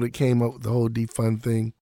these people that came up with the whole defund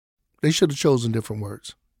thing, they should have chosen different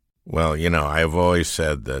words. Well, I've always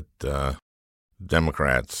said that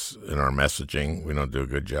Democrats in our messaging, we don't do a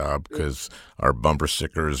good job because our bumper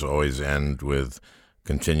stickers always end with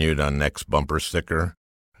continued on next bumper sticker.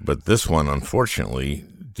 But this one, unfortunately,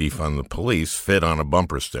 defund the police, fit on a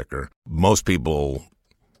bumper sticker. Most people,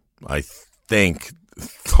 I think,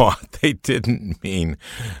 thought they didn't mean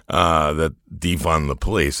that defund the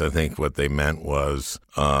police. I think what they meant was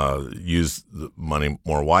use the money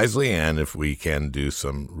more wisely, and if we can do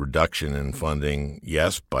some reduction in funding,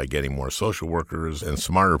 yes, by getting more social workers and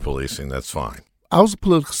smarter policing, that's fine. I was a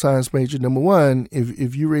political science major. Number one,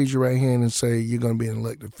 if you raise your right hand and say you're going to be an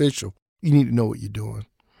elected official, you need to know what you're doing,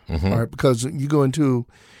 all right? Because you go into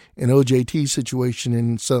an OJT situation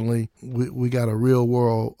and suddenly we got a real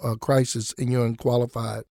world crisis and you're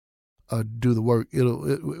unqualified to do the work.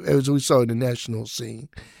 As we saw in the national scene,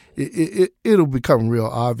 it'll become real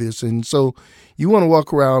obvious. And so you want to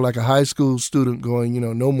walk around like a high school student going,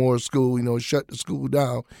 no more school, shut the school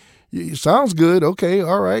down. It sounds good. Okay.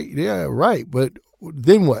 All right. Yeah, right. But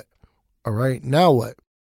then what? All right. Now what?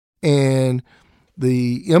 And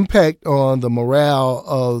the impact on the morale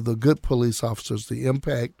of the good police officers, the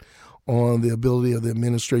impact on the ability of the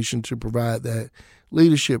administration to provide that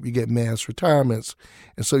leadership, you get mass retirements.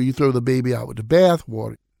 And so you throw the baby out with the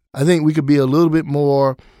bathwater. I think we could be a little bit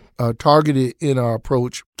more targeted in our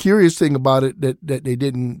approach. Curious thing about it that they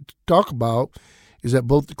didn't talk about is that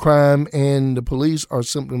both the crime and the police are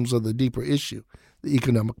symptoms of the deeper issue, the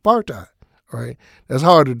economic apartheid. Right, that's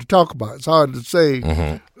harder to talk about. It's hard to say.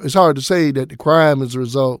 It's hard to say that the crime is a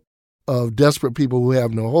result of desperate people who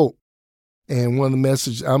have no hope. And one of the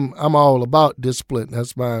messages, I'm all about discipline.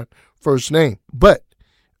 That's my first name. But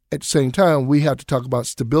at the same time, we have to talk about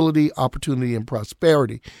stability, opportunity, and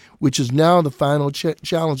prosperity, which is now the final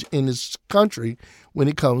challenge in this country when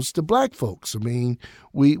it comes to black folks. I mean,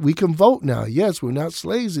 we can vote now. Yes, we're not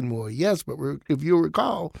slaves anymore. Yes, but if you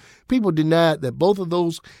recall, people denied that both of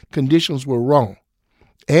those conditions were wrong.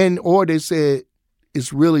 Or they said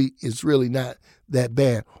it's really not that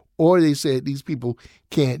bad. Or they said these people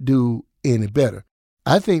can't do any better.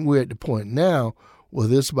 I think we're at the point now where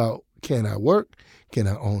this about, can I work? Can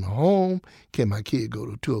I own a home? Can my kid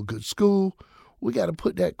go to a good school? We got to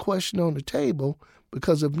put that question on the table,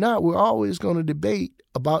 because if not, we're always going to debate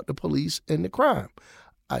about the police and the crime.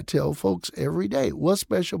 I tell folks every day, what's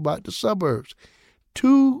special about the suburbs?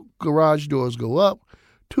 2 garage doors go up,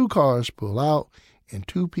 2 cars pull out, and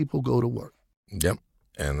 2 people go to work. Yep,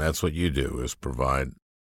 and that's what you do, is provide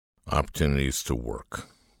opportunities to work.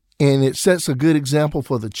 And it sets a good example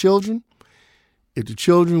for the children. If the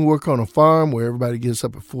children work on a farm where everybody gets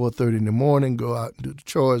up at 4:30 in the morning, go out and do the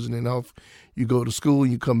chores, and then off you go to school,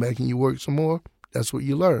 you come back and you work some more, that's what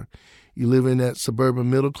you learn. You live in that suburban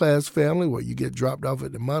middle-class family where you get dropped off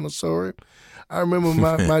at the Montessori. I remember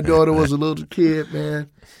my daughter was a little kid, man,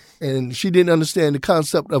 and she didn't understand the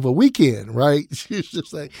concept of a weekend, right? She was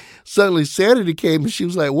just like, suddenly Saturday came and she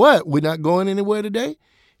was like, what, we're not going anywhere today?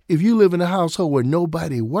 If you live in a household where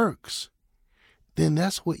nobody works, then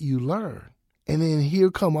that's what you learn. And then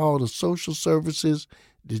here come all the social services,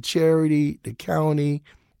 the charity, the county,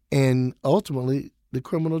 and ultimately the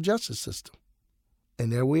criminal justice system.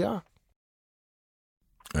 And there we are.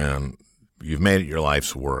 And you've made it your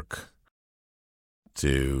life's work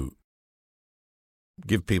to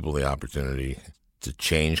give people the opportunity to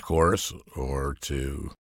change course or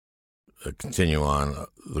to continue on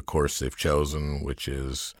the course they've chosen, which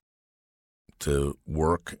is to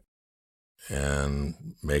work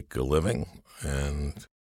and make a living and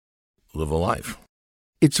live a life.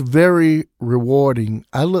 It's very rewarding.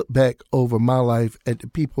 I look back over my life at the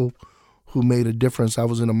people who made a difference. I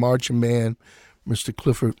was in a marching band, Mr.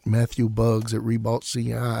 Clifford Matthew Buggs at Ribault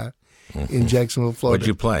Senior High in Jacksonville, Florida. What'd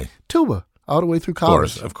you play? Tuba, all the way through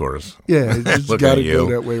college. Of course. Yeah, it's got to go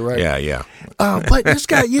that way, right? Yeah. But this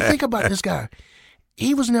guy, you think about this guy,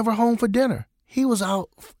 he was never home for dinner. He was out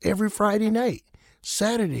every Friday night,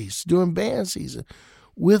 Saturdays during band season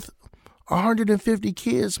with 150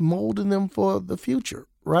 kids, molding them for the future,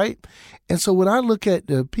 right? And so when I look at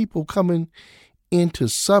the people coming into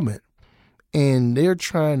Summit and they're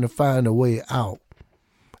trying to find a way out,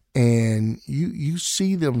 and you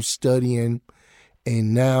see them studying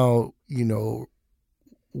and now,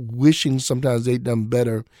 wishing sometimes they'd done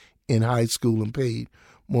better in high school and paid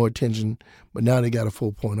more attention, but now they got a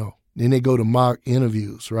 4.0. Then they go to mock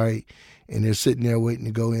interviews, right? And they're sitting there waiting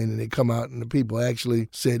to go in, and they come out, and the people actually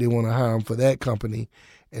said they want to hire them for that company.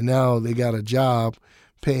 And now they got a job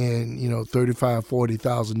paying, $35,000,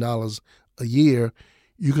 $40,000 a year.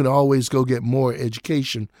 You can always go get more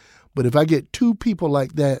education. But if I get two people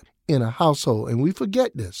like that in a household, and we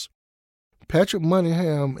forget this, Patrick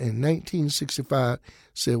Moynihan in 1965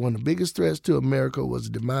 said one of the biggest threats to America was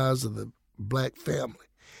the demise of the black family.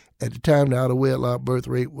 At the time, the out-of-wedlock birth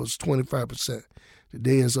rate was 25%.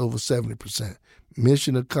 Today it's over 70%.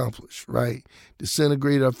 Mission accomplished, right?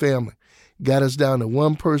 Disintegrated our family. Got us down to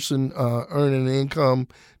one person earning an income,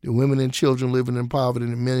 the women and children living in poverty,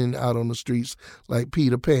 and men out on the streets like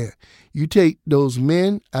Peter Pan. You take those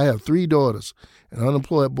men, I have 3 daughters. An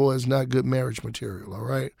unemployed boy is not good marriage material, all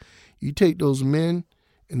right? You take those men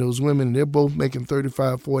and those women, they're both making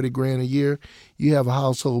 35, 40 grand a year. You have a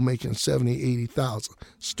household making 70, 80,000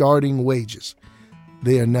 starting wages.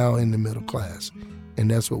 They are now in the middle class, and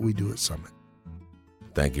that's what we do at Summit.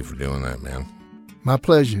 Thank you for doing that, man. My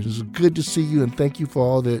pleasure. It's good to see you, and thank you for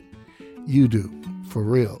all that you do, for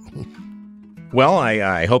real. Well,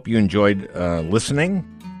 I hope you enjoyed listening.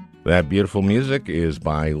 That beautiful music is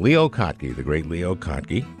by Leo Kottke, the great Leo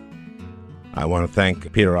Kottke. I want to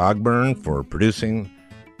thank Peter Ogburn for producing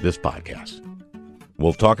this podcast.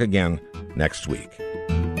 We'll talk again next week.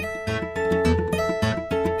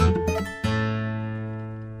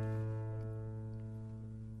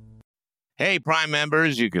 Hey, Prime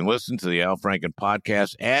members, you can listen to the Al Franken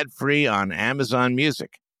podcast ad-free on Amazon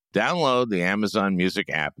Music. Download the Amazon Music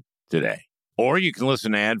app today. Or you can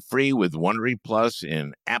listen ad-free with Wondery Plus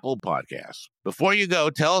in Apple Podcasts. Before you go,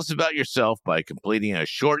 tell us about yourself by completing a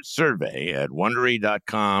short survey at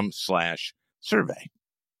Wondery.com/survey.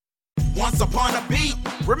 Once upon a beat.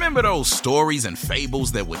 Remember those stories and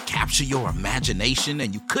fables that would capture your imagination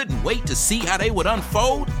and you couldn't wait to see how they would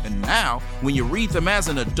unfold? And now, when you read them as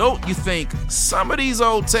an adult, you think, some of these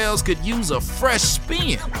old tales could use a fresh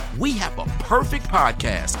spin. We have a perfect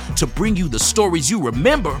podcast to bring you the stories you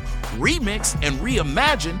remember, remix, and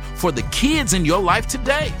reimagine for the kids in your life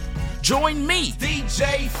today. Join me,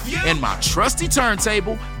 DJ Few, and my trusty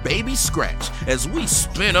turntable, Baby Scratch, as we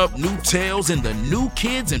spin up new tales in the New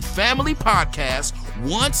Kids and Family podcast,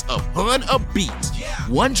 Once Upon a Beat.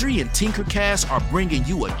 Wondery and Tinkercast are bringing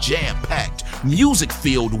you a jam-packed,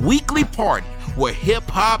 music-filled weekly party where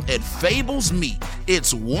hip-hop and fables meet.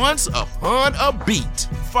 It's Once Upon a Beat.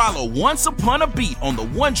 Follow Once Upon a Beat on the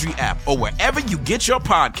Wondery app or wherever you get your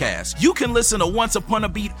podcasts. You can listen to Once Upon a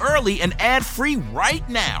Beat early and ad-free right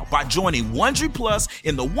now by joining Wondery Plus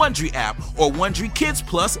in the Wondery app or Wondery Kids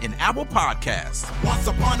Plus in Apple Podcasts. Once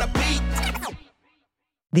Upon a Beat.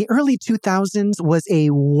 The early 2000s was a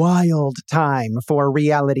wild time for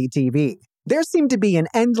reality TV. There seemed to be an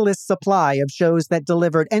endless supply of shows that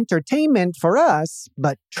delivered entertainment for us,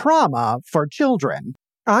 but trauma for children.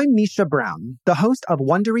 I'm Misha Brown, the host of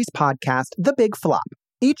Wondery's podcast, The Big Flop.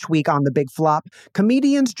 Each week on The Big Flop,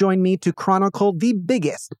 comedians join me to chronicle the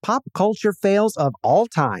biggest pop culture fails of all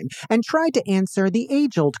time and try to answer the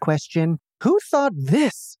age-old question, who thought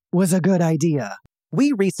this was a good idea?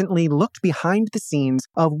 We recently looked behind the scenes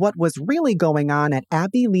of what was really going on at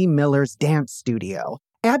Abby Lee Miller's dance studio.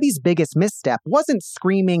 Abby's biggest misstep wasn't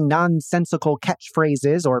screaming nonsensical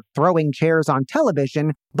catchphrases or throwing chairs on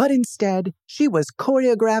television, but instead, she was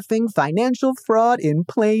choreographing financial fraud in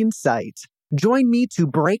plain sight. Join me to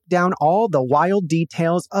break down all the wild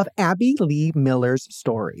details of Abby Lee Miller's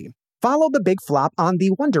story. Follow The Big Flop on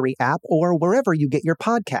the Wondery app or wherever you get your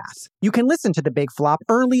podcasts. You can listen to The Big Flop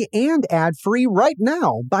early and ad-free right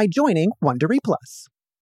now by joining Wondery Plus.